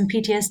experience some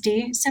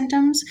PTSD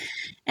symptoms.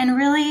 And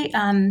really,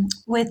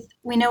 with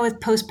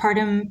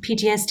postpartum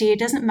PTSD, it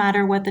doesn't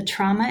matter what the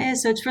trauma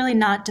is. So it's really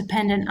not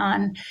dependent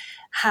on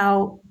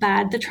how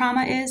bad the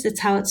trauma is.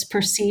 It's how it's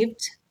perceived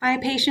by a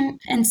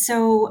patient. And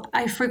so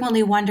I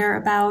frequently wonder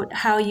about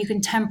how you can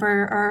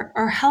temper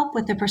or help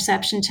with the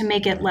perception to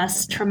make it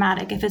less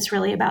traumatic if it's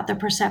really about the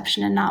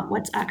perception and not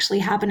what's actually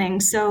happening.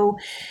 So,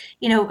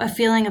 a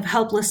feeling of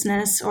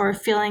helplessness or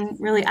feeling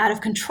really out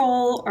of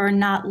control or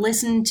not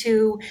listened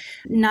to,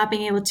 not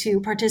being able to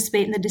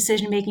participate in the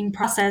decision-making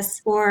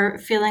process, or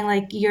feeling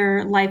like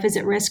your life is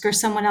at risk or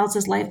someone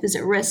else's life is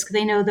at risk.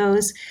 They know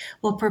those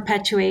will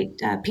perpetuate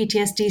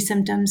PTSD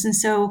symptoms. And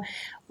so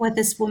what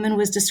this woman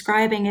was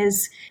describing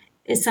is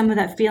some of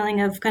that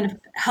feeling of kind of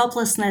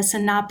helplessness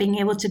and not being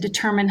able to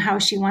determine how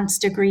she wants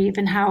to grieve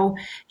and how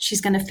she's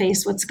going to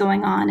face what's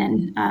going on,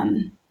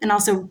 and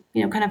also,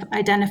 you know, kind of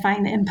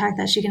identifying the impact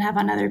that she can have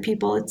on other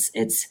people.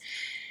 It's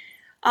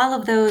all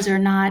of those are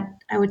not,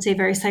 I would say,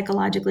 very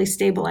psychologically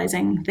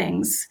stabilizing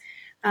things.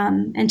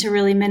 And to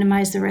really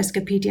minimize the risk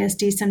of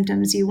PTSD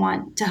symptoms, you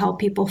want to help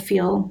people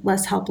feel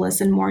less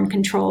helpless and more in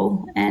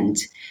control and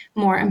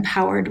more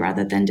empowered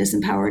rather than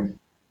disempowered.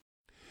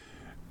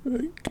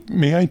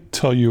 May I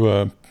tell you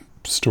a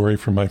story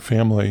from my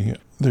family?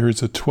 There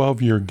is a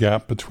 12-year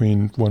gap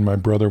between when my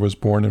brother was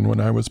born and when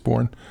I was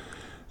born.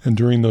 And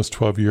during those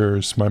 12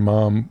 years, my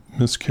mom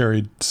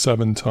miscarried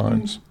 7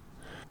 times.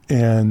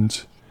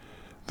 And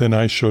then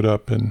I showed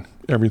up and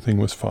everything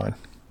was fine.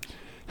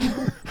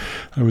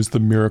 I was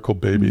the miracle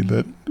baby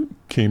that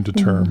came to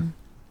term.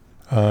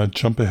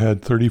 Jump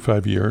ahead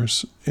 35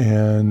 years,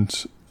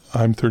 and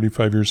I'm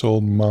 35 years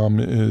old.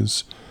 Mom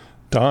is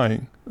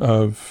dying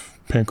of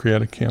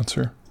pancreatic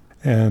cancer.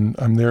 And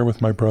I'm there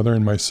with my brother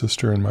and my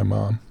sister and my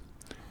mom.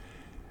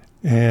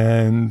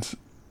 And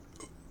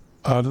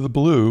out of the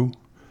blue,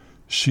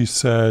 she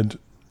said,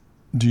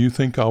 "Do you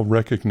think I'll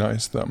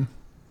recognize them?"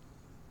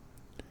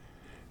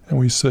 And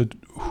we said,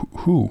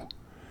 "Who?"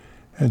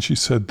 And she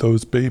said,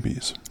 "Those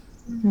babies."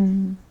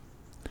 Mm-hmm.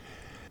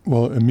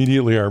 Well,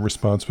 immediately our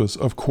response was,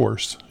 "Of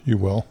course you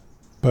will."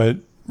 But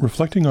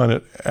reflecting on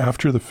it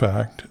after the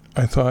fact,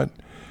 I thought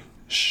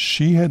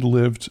she had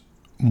lived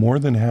more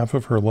than half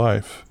of her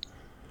life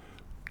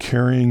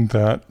carrying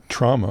that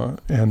trauma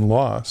and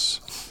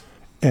loss.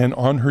 And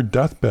on her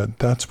deathbed,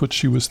 that's what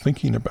she was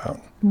thinking about,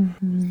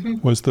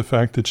 was the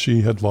fact that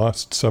she had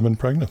lost 7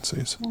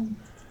 pregnancies.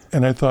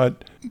 And I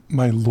thought,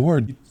 my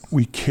Lord,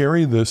 we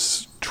carry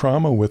this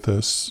trauma with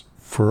us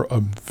for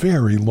a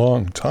very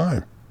long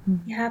time.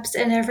 Perhaps,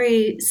 and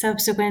every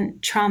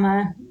subsequent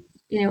trauma,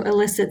 you know,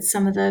 elicits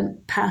some of the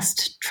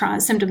past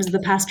symptoms of the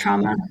past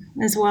trauma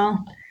as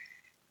well.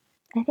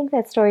 I think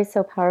that story is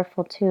so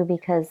powerful too,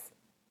 because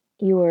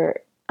you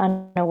were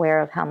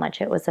unaware of how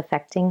much it was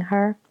affecting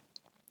her,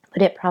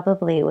 but it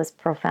probably was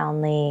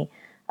profoundly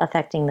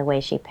affecting the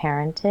way she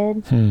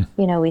parented.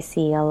 You know, we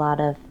see a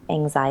lot of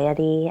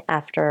anxiety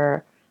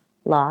after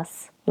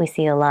loss. We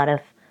see a lot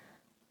of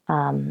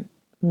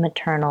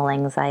maternal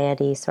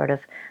anxiety, sort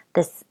of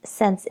this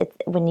sense,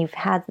 when you've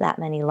had that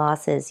many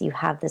losses, you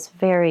have this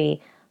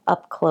very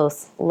up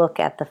close look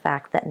at the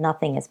fact that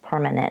nothing is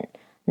permanent.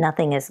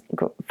 Nothing is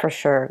for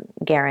sure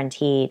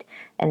guaranteed.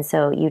 And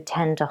so you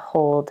tend to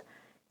hold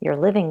your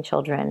living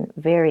children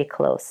very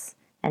close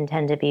and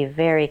tend to be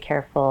very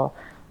careful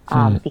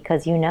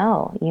because you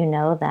know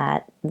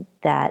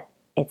that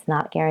it's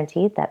not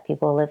guaranteed that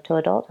people live to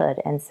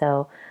adulthood. And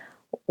so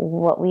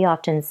what we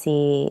often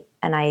see,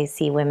 and I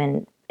see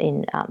women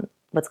in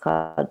what's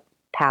called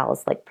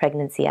PALS, like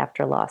pregnancy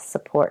after loss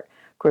support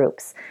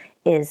groups,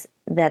 is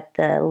that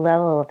the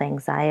level of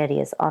anxiety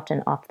is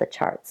often off the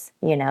charts,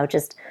 you know,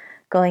 just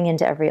going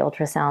into every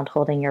ultrasound,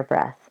 holding your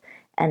breath.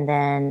 And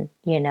then,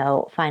 you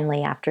know,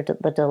 finally after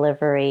the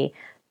delivery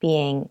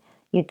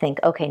you'd think,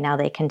 okay, now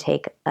they can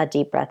take a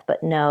deep breath,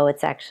 but no,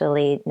 it's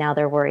actually, now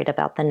they're worried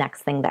about the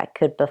next thing that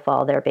could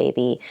befall their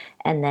baby.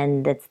 And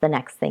then it's the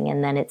next thing.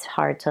 And then it's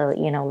hard to,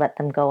 you know, let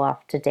them go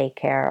off to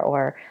daycare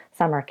or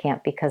summer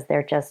camp because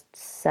they're just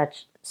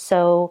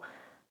so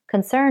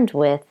concerned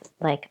with,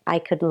 like, I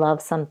could love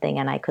something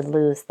and I could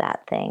lose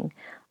that thing.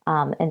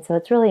 And so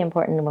it's really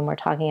important when we're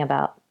talking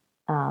about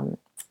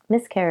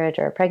miscarriage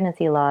or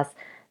pregnancy loss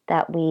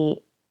that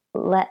we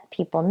let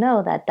people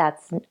know that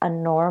that's a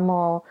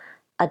normal,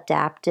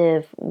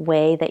 adaptive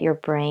way that your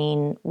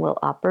brain will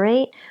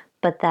operate,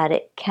 but that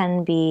it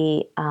can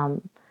be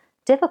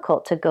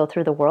difficult to go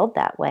through the world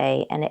that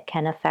way, and it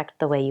can affect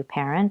the way you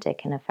parent. It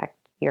can affect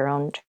your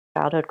own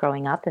childhood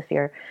growing up if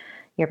your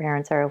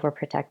parents are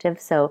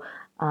overprotective. So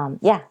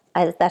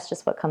that's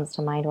just what comes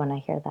to mind when I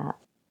hear that.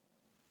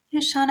 Yeah,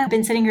 Sean, I've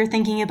been sitting here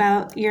thinking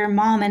about your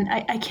mom, and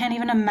I can't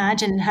even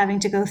imagine having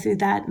to go through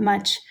that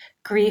much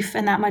grief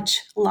and that much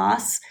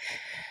loss.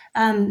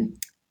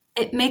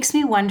 It makes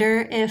me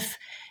wonder if,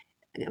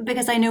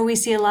 because I know we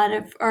see a lot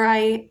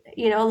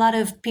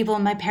of people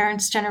in my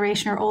parents'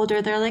 generation or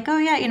older, they're like, oh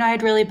yeah, you know, I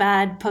had really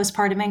bad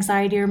postpartum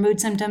anxiety or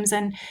mood symptoms,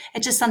 and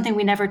it's just something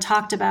we never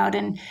talked about.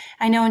 And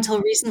I know until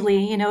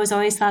recently, you know, it was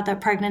always thought that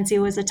pregnancy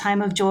was a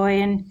time of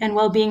joy and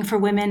well-being for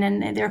women,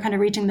 and they're kind of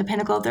reaching the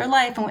pinnacle of their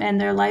life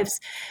and their life's,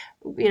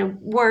 you know,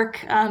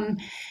 work.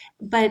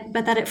 But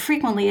that it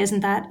frequently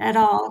isn't that at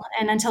all.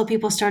 And until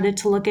people started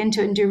to look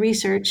into it and do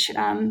research,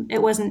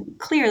 it wasn't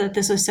clear that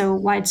this was so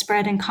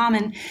widespread and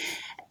common.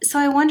 So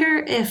I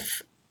wonder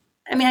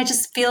I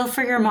just feel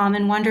for your mom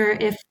and wonder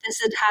if this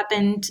had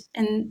happened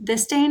in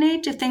this day and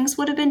age, if things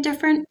would have been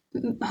different.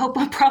 Hope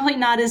probably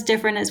not as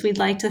different as we'd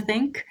like to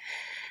think.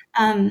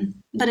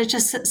 But it's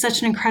just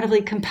such an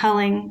incredibly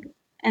compelling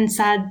and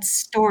sad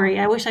story.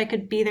 I wish I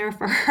could be there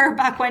for her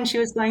back when she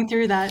was going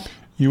through that.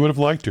 You would have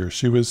liked her.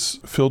 She was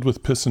filled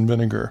with piss and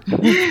vinegar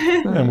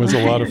and was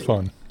a lot of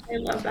fun. I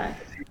love that.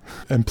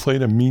 And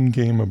played a mean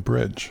game of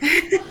bridge.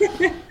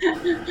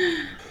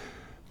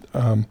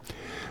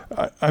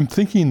 I'm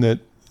thinking that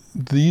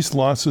these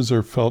losses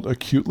are felt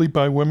acutely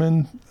by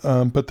women,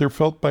 but they're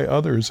felt by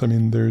others. I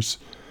mean, there's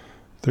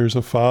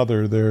a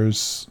father, there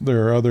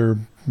are other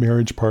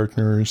marriage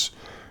partners,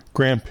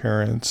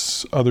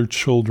 grandparents, other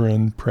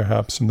children,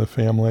 perhaps in the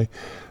family.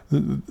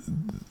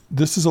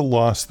 This is a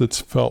loss that's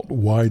felt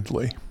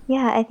widely.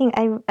 Yeah, I think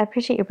I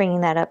appreciate you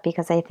bringing that up,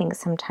 because I think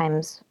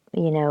sometimes,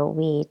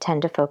 we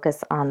tend to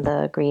focus on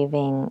the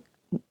grieving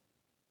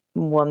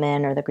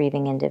woman or the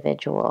grieving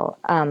individual.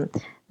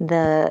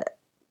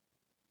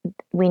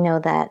 We know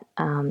that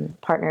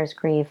partners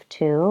grieve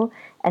too,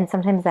 and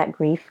sometimes that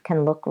grief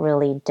can look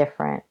really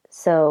different.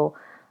 So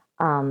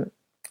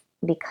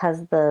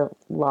because the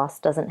loss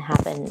doesn't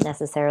happen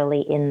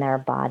necessarily in their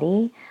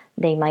body,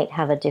 they might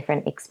have a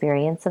different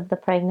experience of the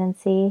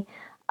pregnancy.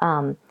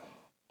 And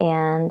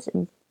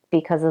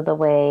because of the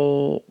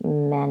way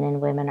men and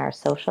women are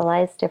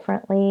socialized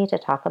differently to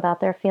talk about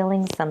their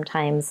feelings,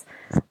 sometimes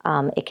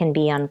it can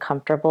be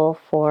uncomfortable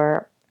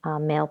for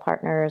male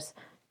partners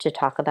to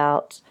talk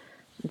about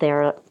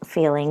their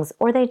feelings,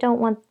 or they don't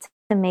want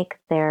to make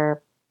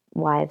their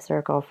wives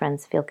or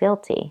girlfriends feel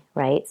guilty,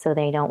 right? So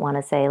they don't want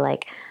to say,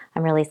 like,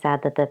 I'm really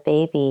sad that the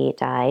baby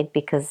died,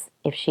 because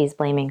if she's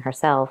blaming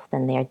herself,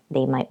 then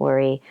they might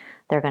worry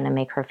they're going to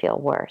make her feel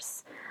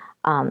worse.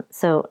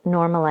 So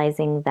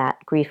normalizing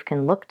that grief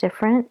can look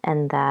different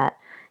and that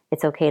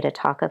it's okay to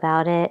talk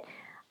about it.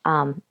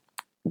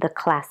 The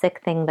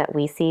classic thing that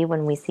we see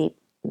when we see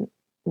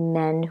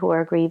men who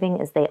are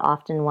grieving is they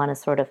often want to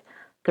sort of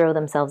throw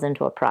themselves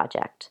into a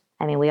project.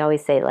 I mean, we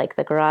always say, like,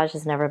 the garage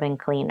has never been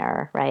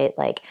cleaner, right?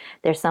 Like,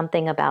 there's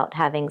something about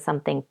having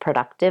something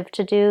productive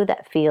to do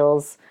that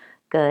feels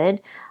good.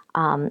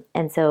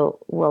 And so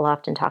we'll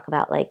often talk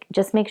about, like,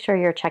 just make sure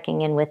you're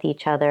checking in with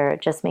each other.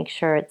 Just make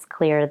sure it's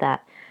clear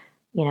that,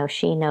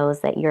 she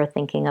knows that you're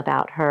thinking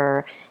about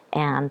her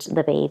and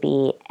the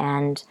baby.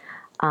 And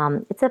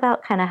it's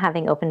about kind of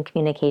having open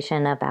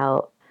communication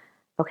about,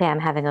 okay, I'm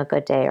having a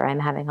good day, or I'm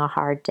having a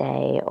hard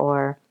day,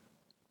 or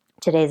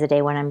today's a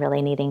day when I'm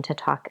really needing to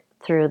talk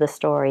through the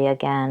story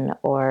again,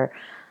 or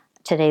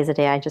today's a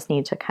day I just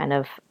need to kind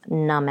of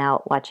numb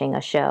out watching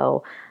a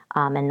show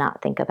and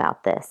not think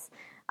about this.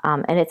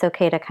 And it's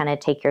okay to kind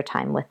of take your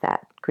time with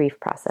that grief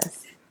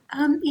process.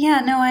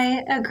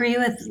 I agree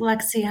with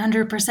Lexi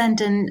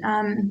 100%.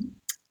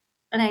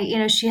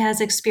 And she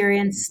has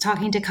experience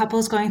talking to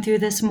couples going through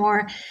this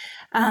more.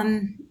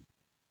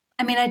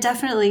 I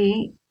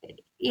definitely,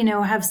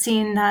 have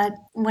seen that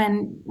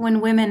when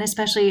women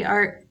especially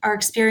are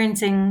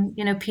experiencing,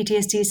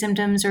 PTSD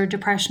symptoms or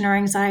depression or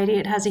anxiety,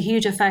 it has a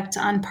huge effect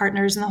on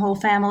partners and the whole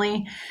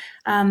family.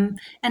 And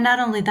not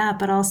only that,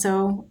 but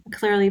also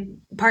clearly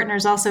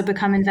partners also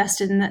become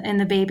invested in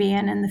the baby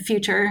and in the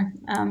future,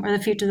 or the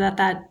future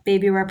that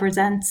baby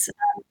represents.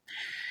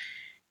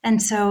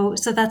 And so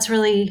that's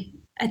really,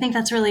 I think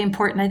that's really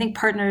important. I think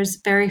partners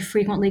very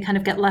frequently kind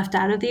of get left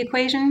out of the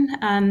equation.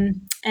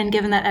 And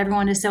given that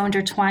everyone is so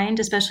intertwined,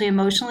 especially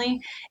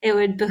emotionally, it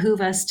would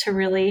behoove us to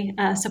really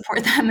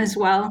support them as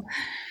well.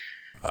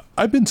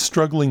 I've been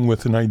struggling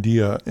with an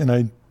idea,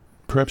 and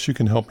perhaps you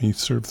can help me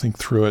sort of think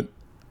through it.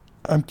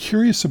 I'm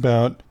curious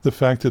about the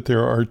fact that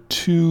there are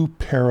two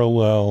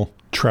parallel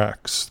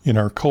tracks in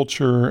our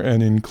culture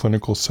and in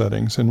clinical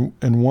settings. And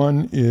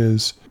one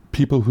is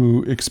people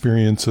who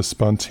experience a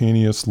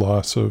spontaneous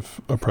loss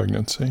of a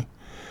pregnancy.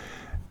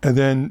 And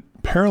then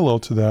parallel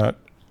to that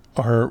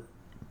are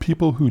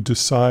people who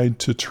decide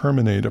to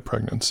terminate a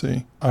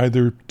pregnancy,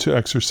 either to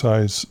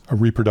exercise a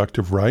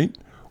reproductive right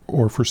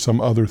or for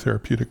some other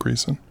therapeutic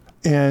reason.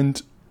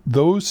 And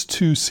those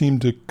two seem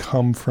to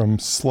come from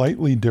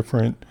slightly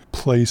different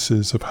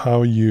places of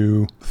how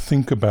you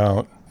think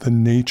about the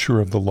nature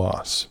of the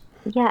loss.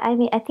 Yeah,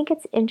 I think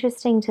it's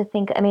interesting to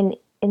think,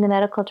 in the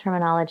medical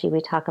terminology,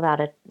 we talk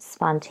about a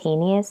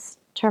spontaneous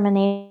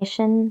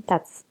termination.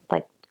 That's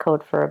like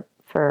code for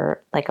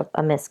like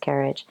a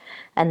miscarriage.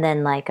 And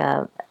then like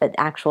an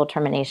actual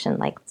termination,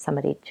 like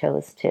somebody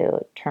chose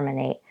to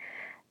terminate.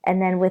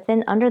 And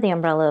then under the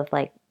umbrella of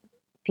like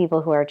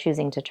people who are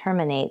choosing to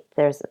terminate,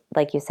 there's,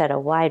 like you said, a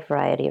wide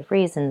variety of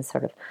reasons,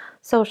 sort of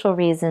social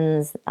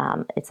reasons.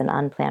 It's an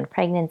unplanned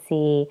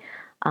pregnancy.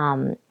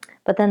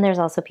 But then there's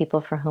also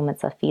people for whom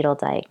it's a fetal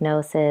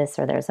diagnosis,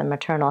 or there's a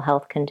maternal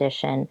health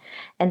condition.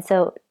 And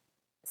so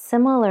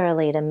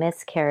similarly to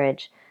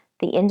miscarriage,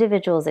 the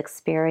individual's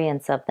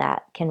experience of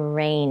that can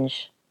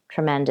range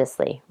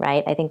tremendously,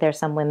 right? I think there's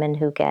some women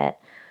who get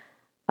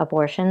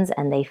abortions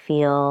and they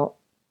feel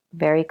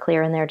very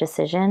clear in their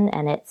decision,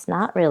 and it's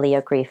not really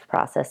a grief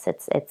process.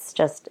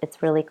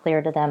 It's really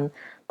clear to them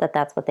that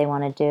that's what they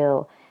want to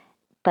do.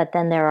 But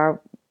then there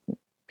are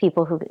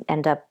people who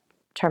end up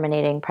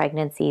terminating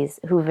pregnancies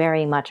who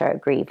very much are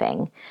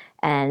grieving,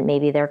 and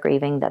maybe they're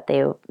grieving that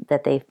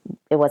it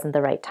wasn't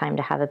the right time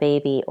to have a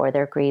baby, or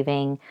they're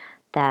grieving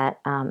that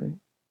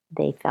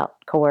they felt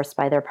coerced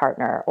by their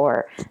partner,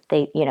 or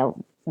they,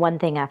 one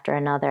thing after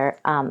another.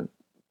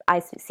 I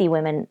see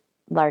women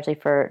largely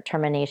for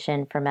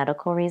termination for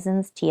medical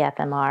reasons,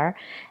 TFMR,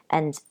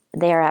 and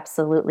they are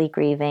absolutely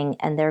grieving,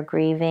 and they're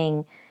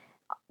grieving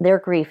their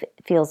grief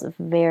feels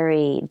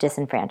very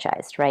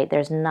disenfranchised, right?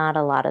 There's not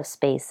a lot of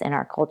space in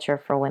our culture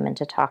for women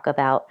to talk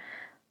about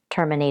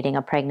terminating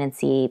a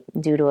pregnancy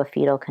due to a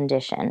fetal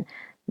condition.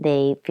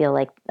 They feel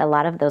like a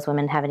lot of those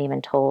women haven't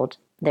even told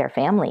their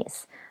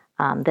families.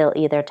 They'll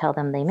either tell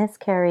them they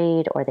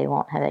miscarried, or they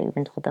won't have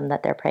even told them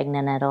that they're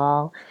pregnant at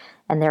all.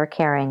 And they're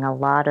carrying a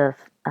lot of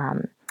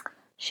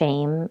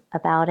shame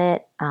about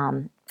it.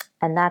 And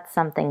that's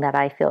something that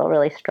I feel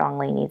really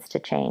strongly needs to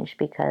change,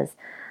 because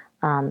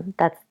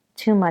that's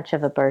too much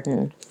of a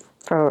burden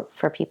for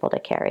people to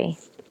carry.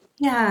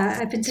 Yeah,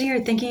 I've been sitting here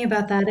thinking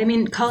about that. I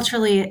mean,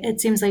 culturally, it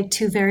seems like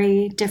two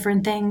very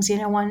different things. You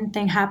know, one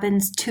thing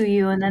happens to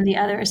you, and then the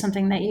other is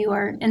something that you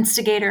are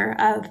instigator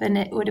of. And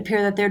it would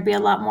appear that there'd be a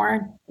lot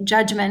more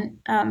judgment,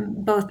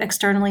 both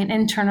externally and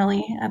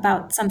internally,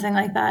 about something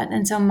like that.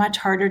 And so much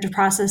harder to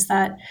process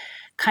that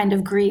kind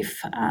of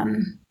grief.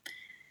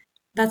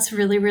 That's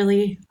really,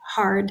 really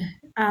hard.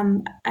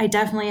 I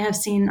definitely have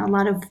seen a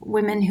lot of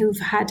women who've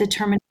had to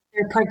terminate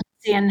their pregnancy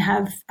and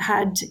have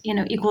had,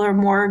 equal or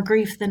more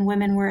grief than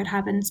women where it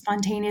happened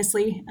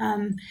spontaneously.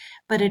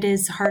 But it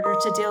is harder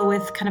to deal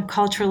with kind of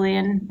culturally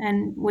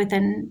and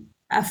within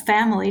a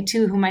family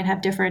too, who might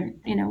have different,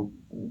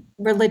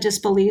 religious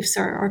beliefs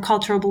or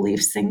cultural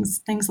beliefs,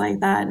 things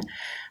like that,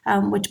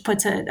 which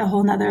puts a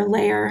whole nother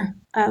layer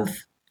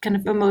of kind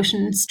of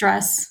emotion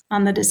stress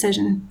on the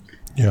decision.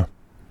 Yeah.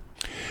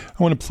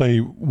 I want to play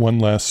one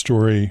last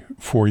story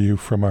for you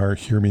from our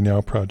Hear Me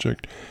Now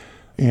project.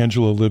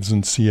 Angela lives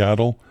in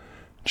Seattle.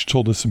 She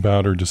told us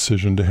about her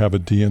decision to have a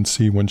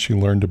D&C when she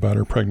learned about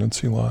her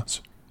pregnancy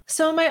loss.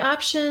 So my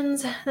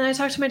options, and I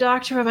talked to my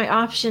doctor about my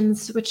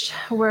options, which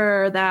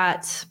were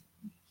that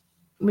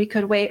we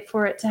could wait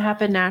for it to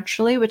happen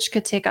naturally, which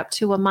could take up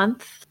to a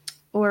month,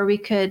 or we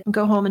could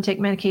go home and take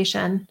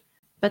medication.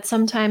 But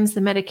sometimes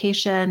the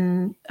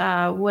medication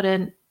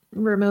wouldn't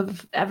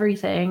remove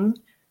everything,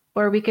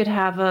 or we could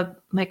have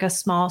a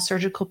small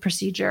surgical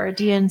procedure, a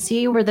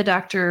D&C, where the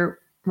doctor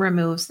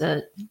removes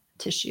the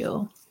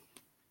tissue.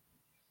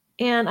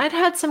 And I'd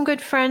had some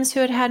good friends who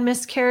had had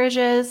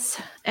miscarriages,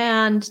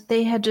 and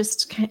they had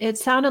it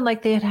sounded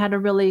like they had had a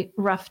really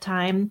rough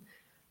time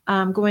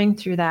going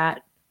through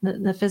that,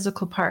 the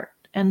physical part.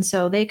 And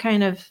so they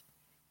kind of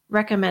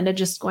recommended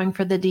just going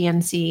for the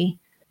D&C,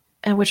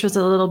 and which was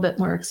a little bit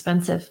more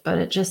expensive, but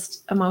it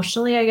just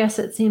emotionally, I guess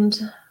it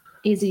seemed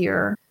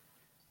easier.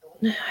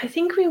 I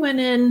think we went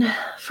in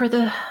for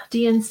the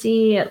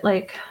D&C at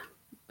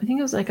I think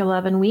it was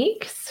 11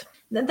 weeks.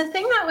 The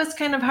thing that was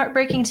kind of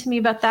heartbreaking to me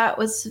about that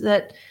was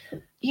that,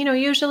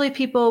 usually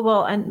people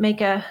will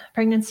make a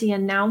pregnancy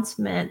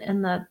announcement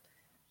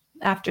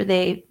after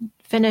they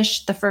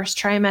finish the first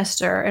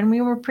trimester. And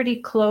we were pretty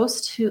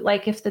close to,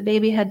 if the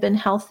baby had been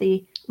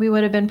healthy, we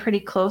would have been pretty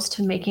close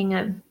to making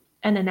an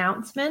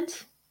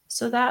announcement.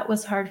 So that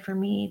was hard for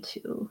me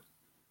too.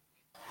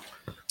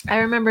 I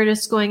remember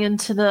just going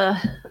into the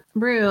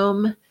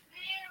room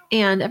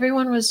and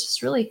everyone was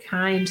just really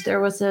kind. There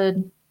was a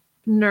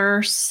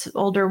nurse,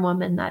 older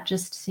woman that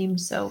just seemed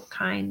so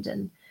kind,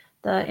 and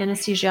the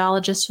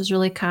anesthesiologist was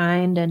really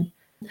kind. And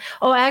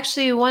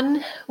actually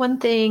one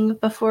thing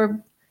before,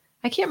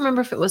 I can't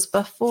remember if it was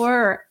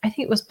before, I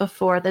think it was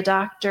before, the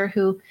doctor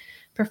who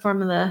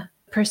performed the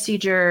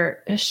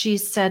procedure, she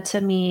said to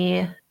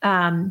me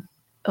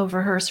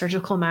over her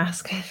surgical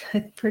mask,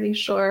 I'm pretty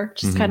sure,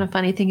 just kind of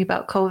funny thinking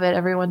about COVID,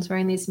 everyone's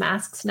wearing these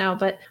masks now,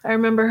 but I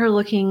remember her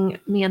looking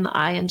me in the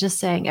eye and just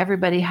saying,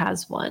 everybody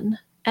has one.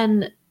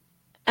 And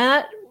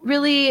that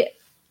really,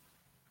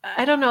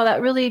 I don't know,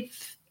 that really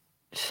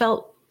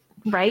felt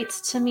right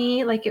to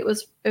me. It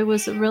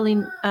was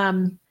really,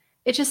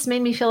 it just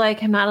made me feel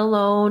like I'm not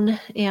alone.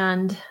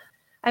 And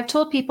I've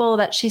told people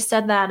that she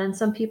said that, and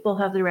some people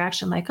have the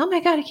reaction like, oh my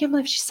God, I can't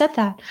believe she said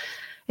that.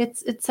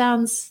 It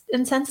sounds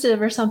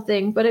insensitive or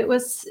something, but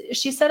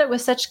she said it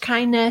with such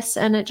kindness,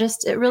 and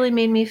it really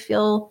made me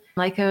feel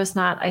like I was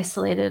not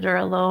isolated or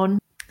alone.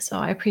 So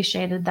I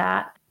appreciated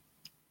that.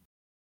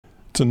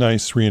 It's a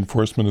nice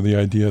reinforcement of the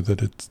idea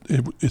that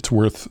it's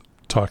worth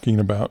talking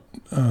about,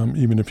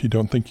 even if you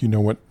don't think you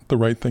know what the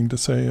right thing to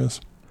say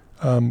is.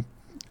 In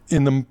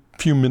the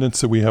few minutes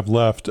that we have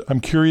left,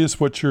 I'm curious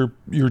what your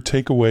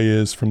takeaway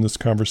is from this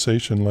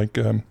conversation.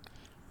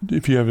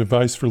 If you have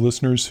advice for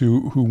listeners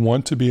who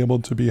want to be able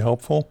to be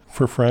helpful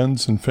for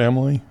friends and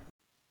family.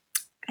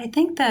 I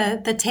think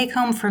the take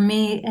home for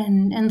me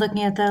in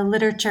looking at the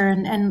literature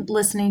and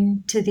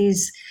listening to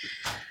these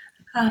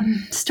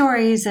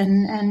stories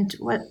and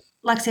what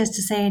Lexi has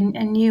to say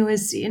and you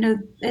is,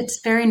 it's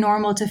very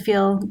normal to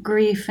feel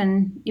grief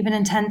and even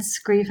intense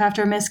grief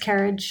after a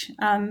miscarriage,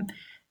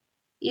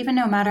 even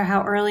no matter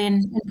how early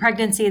in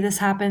pregnancy this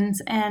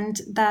happens,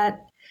 and that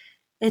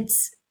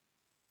it's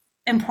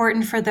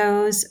important for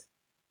those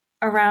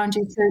around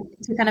you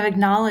to kind of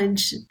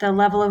acknowledge the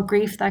level of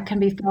grief that can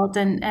be felt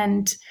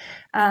and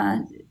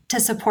to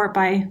support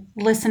by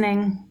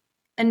listening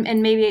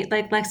and maybe,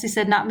 like Lexi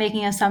said, not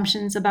making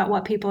assumptions about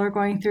what people are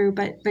going through,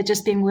 but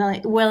just being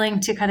willing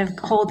to kind of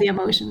hold the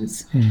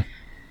emotions.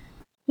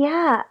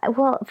 Yeah,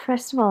 well,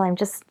 first of all, I'm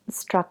just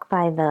struck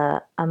by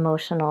the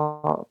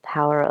emotional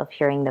power of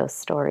hearing those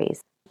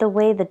stories. The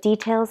way the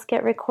details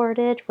get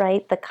recorded,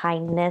 right? The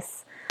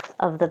kindness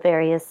of the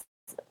various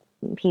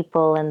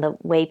people and the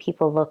way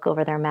people look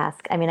over their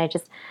mask. I mean,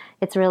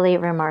 it's really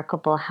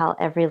remarkable how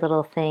every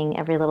little thing,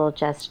 every little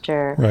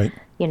gesture, Right.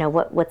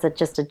 What's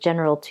just a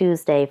general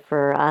Tuesday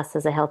for us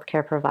as a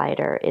healthcare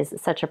provider is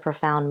such a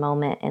profound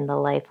moment in the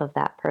life of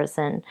that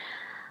person.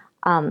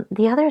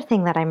 The other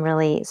thing that I'm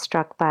really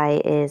struck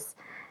by is,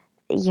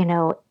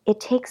 it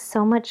takes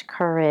so much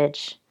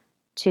courage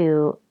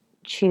to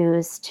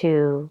choose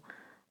to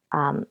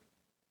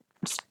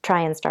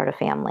try and start a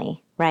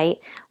family, right?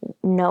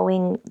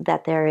 Knowing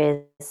that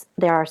there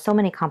are so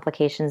many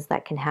complications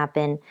that can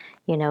happen.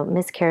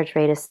 Miscarriage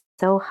rate is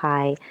so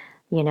high.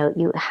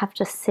 You have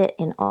to sit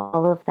in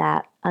all of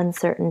that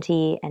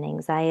uncertainty and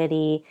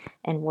anxiety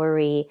and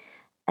worry,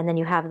 and then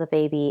you have the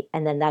baby,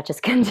 and then that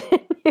just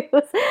continues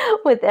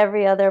with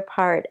every other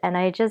part. And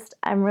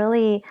I'm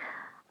really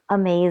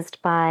amazed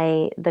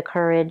by the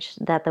courage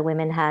that the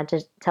women had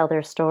to tell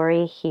their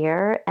story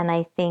here. And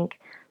I think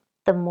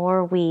the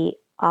more we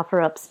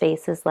offer up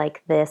spaces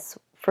like this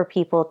for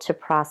people to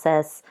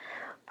process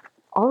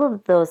all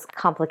of those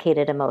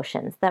complicated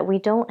emotions, that we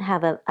don't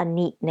have a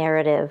neat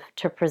narrative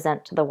to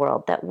present to the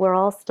world, that we're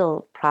all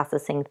still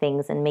processing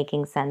things and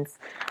making sense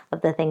of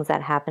the things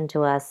that happen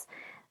to us,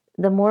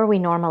 the more we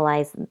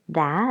normalize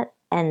that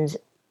and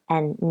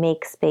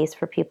make space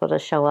for people to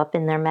show up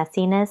in their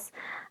messiness,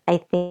 I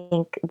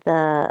think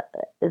the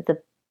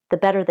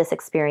better this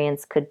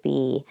experience could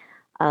be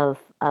of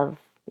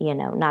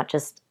not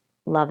just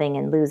loving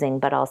and losing,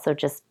 but also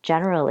just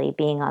generally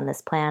being on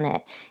this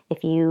planet.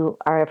 If you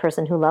are a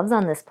person who loves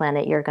on this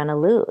planet, you're going to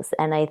lose.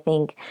 And I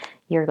think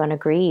you're going to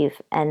grieve,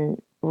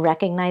 and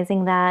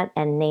recognizing that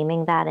and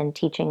naming that and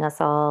teaching us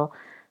all,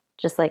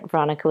 just like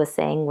Veronica was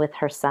saying with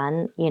her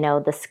son,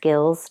 the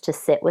skills to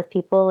sit with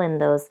people in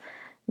those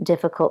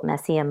difficult,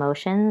 messy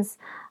emotions.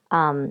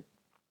 I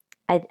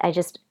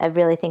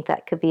really think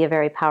that could be a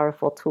very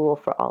powerful tool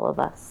for all of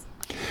us.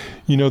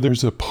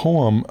 There's a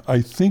poem,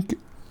 I think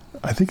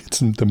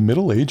it's in the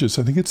Middle Ages.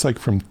 I think it's like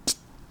from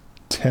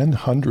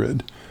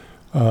 1000.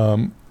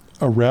 A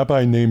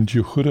rabbi named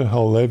Yehuda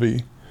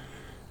Halevi,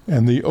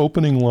 and the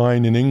opening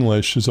line in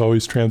English is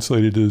always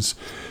translated as,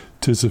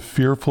 "'Tis a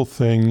fearful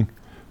thing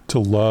to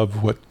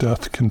love what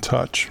death can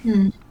touch."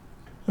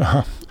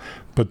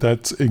 But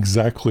that's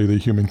exactly the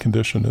human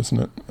condition, isn't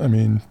it? I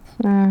mean,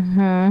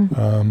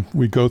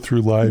 we go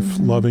through life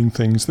loving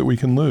things that we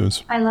can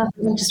lose. I love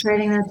it. I'm just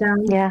writing that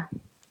down.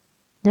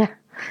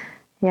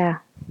 Yeah.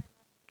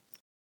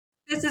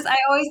 I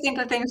always think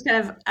of things kind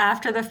of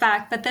after the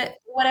fact, but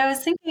what I was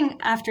thinking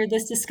after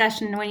this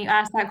discussion when you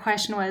asked that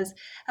question was,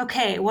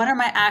 okay, what are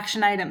my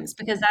action items?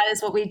 Because that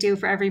is what we do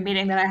for every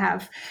meeting that I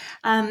have.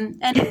 And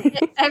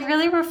I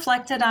really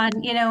reflected on,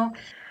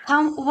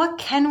 what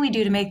can we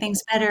do to make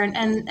things better?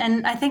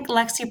 And I think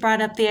Lexi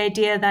brought up the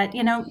idea that,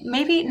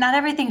 maybe not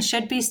everything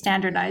should be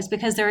standardized,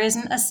 because there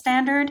isn't a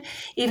standard,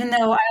 even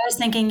though I was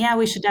thinking, yeah,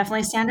 we should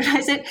definitely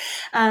standardize it.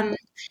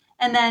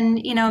 And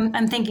then,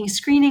 I'm thinking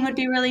screening would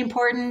be really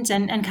important,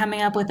 and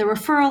coming up with a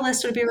referral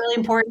list would be really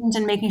important,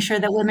 and making sure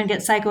that women get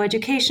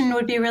psychoeducation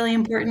would be really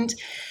important.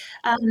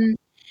 And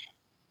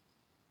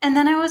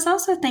then I was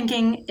also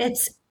thinking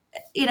it's,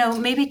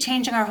 maybe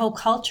changing our whole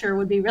culture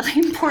would be really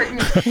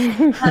important.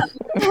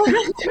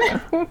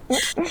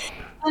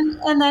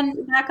 And then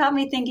that got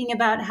me thinking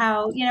about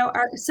how,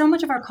 so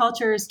much of our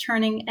culture is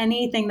turning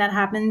anything that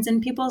happens in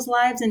people's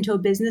lives into a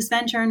business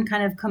venture and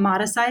kind of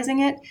commoditizing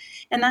it.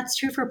 And that's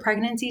true for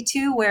pregnancy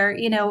too, where,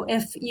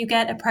 if you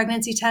get a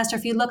pregnancy test, or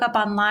if you look up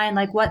online,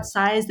 like what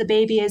size the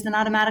baby is, then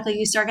automatically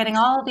you start getting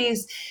all of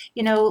these,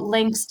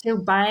 links to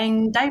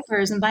buying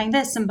diapers and buying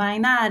this and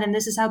buying that. And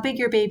this is how big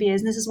your baby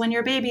is. And this is when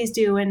your baby's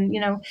due. And,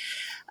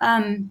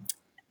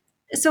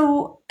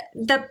 so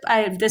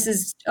this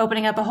is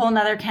opening up a whole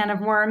nother can of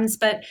worms,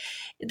 but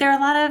there are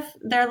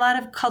a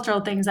lot of cultural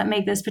things that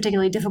make this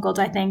particularly difficult,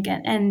 I think,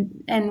 and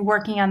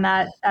working on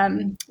that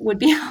would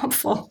be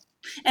helpful.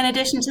 In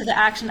addition to the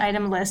action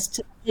item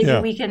list,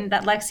 maybe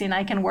that Lexi and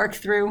I can work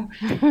through.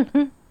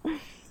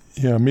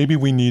 Yeah, maybe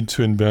we need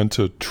to invent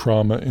a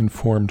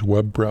trauma-informed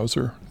web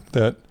browser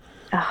that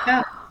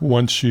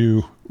once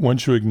you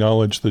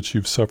acknowledge that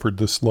you've suffered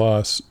this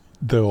loss,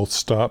 they'll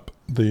stop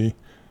the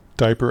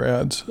diaper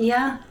ads.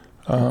 Yeah.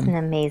 That's an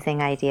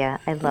amazing idea.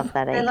 I love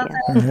that idea.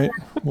 All right,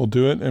 we'll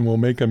do it, and we'll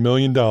make $1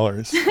 million.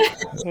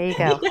 There you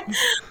go.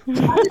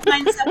 We'll have to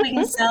find stuff we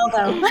can sell,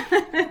 though.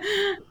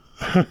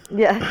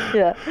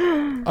 Yeah.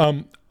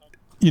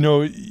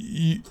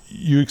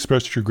 You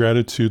expressed your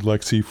gratitude,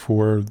 Lexi,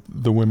 for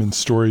the women's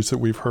stories that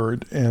we've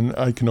heard, and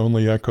I can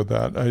only echo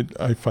that.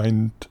 I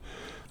find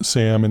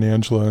Sam and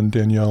Angela and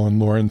Danielle and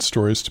Lauren's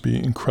stories to be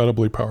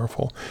incredibly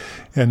powerful,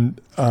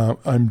 and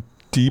I'm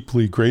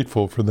deeply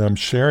grateful for them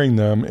sharing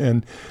them.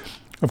 And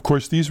Of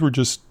course, these were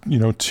just,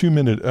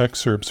 2-minute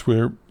excerpts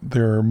where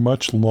there are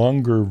much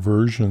longer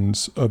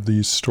versions of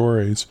these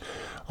stories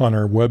on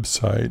our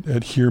website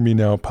at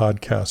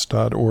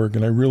hearmenowpodcast.org.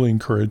 And I really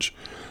encourage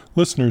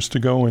listeners to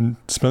go and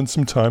spend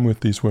some time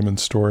with these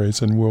women's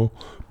stories, and we'll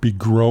be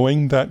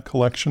growing that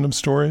collection of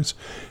stories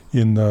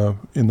in the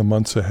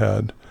months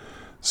ahead.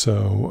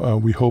 So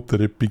we hope that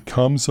it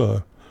becomes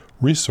a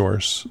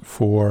resource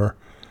for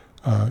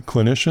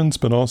clinicians,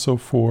 but also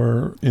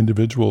for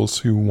individuals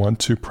who want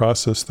to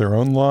process their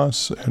own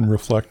loss and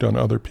reflect on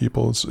other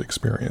people's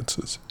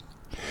experiences.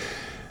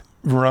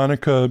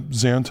 Veronica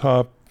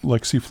Zantop,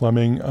 Lexi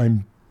Fleming,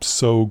 I'm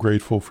so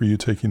grateful for you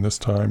taking this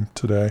time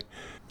today.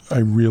 I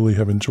really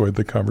have enjoyed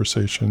the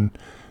conversation.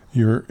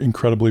 You're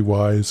incredibly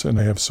wise, and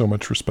I have so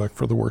much respect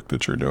for the work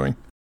that you're doing.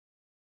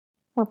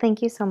 Well,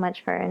 thank you so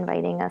much for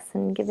inviting us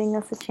and giving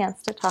us a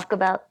chance to talk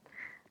about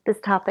this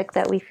topic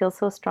that we feel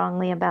so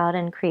strongly about,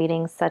 and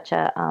creating such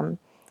a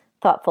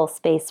thoughtful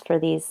space for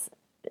these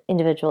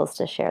individuals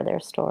to share their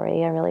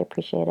story. I really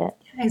appreciate it.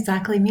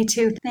 Exactly. Me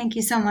too. Thank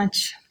you so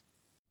much.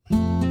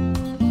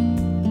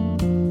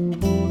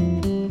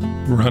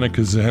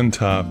 Veronica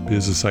Zantop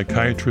is a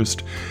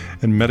psychiatrist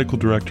and medical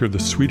director of the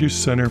Swedish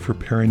Center for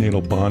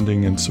Perinatal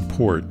Bonding and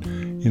Support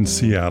in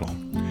Seattle.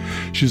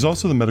 She's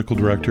also the medical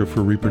director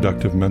for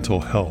reproductive mental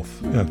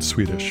health at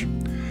Swedish.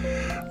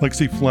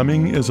 Lexi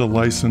Fleming is a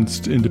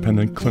licensed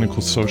independent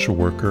clinical social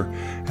worker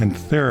and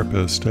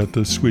therapist at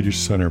the Swedish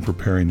Center for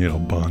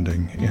Perinatal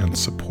Bonding and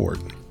Support.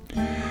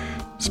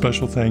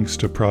 Special thanks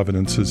to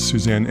Providence's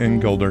Suzanne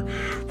Engelder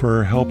for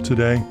her help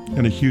today,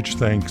 and a huge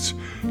thanks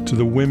to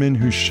the women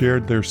who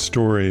shared their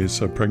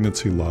stories of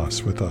pregnancy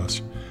loss with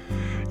us.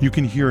 You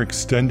can hear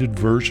extended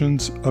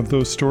versions of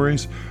those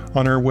stories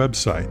on our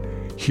website,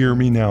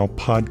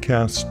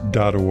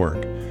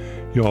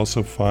 hearmenowpodcast.org. You'll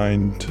also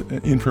find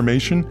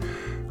information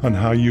on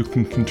how you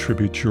can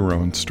contribute your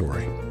own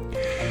story.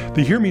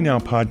 The Hear Me Now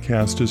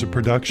podcast is a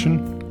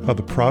production of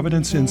the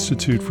Providence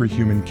Institute for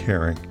Human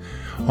Caring,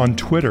 on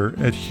Twitter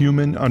at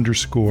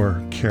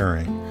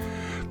human_caring.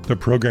 The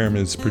program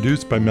is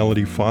produced by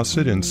Melody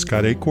Fawcett and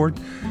Scott Acord,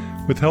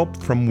 with help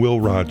from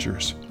Will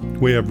Rogers.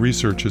 We have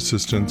research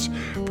assistance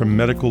from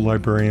medical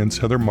librarians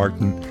Heather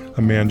Martin,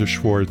 Amanda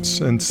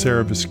Schwartz, and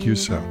Sarah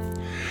Viscuso.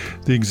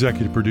 The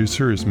executive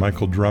producer is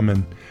Michael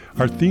Drummond.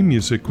 Our theme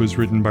music was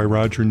written by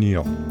Roger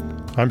Neal.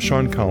 I'm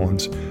Sean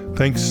Collins.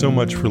 Thanks so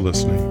much for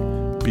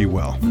listening. Be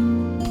well.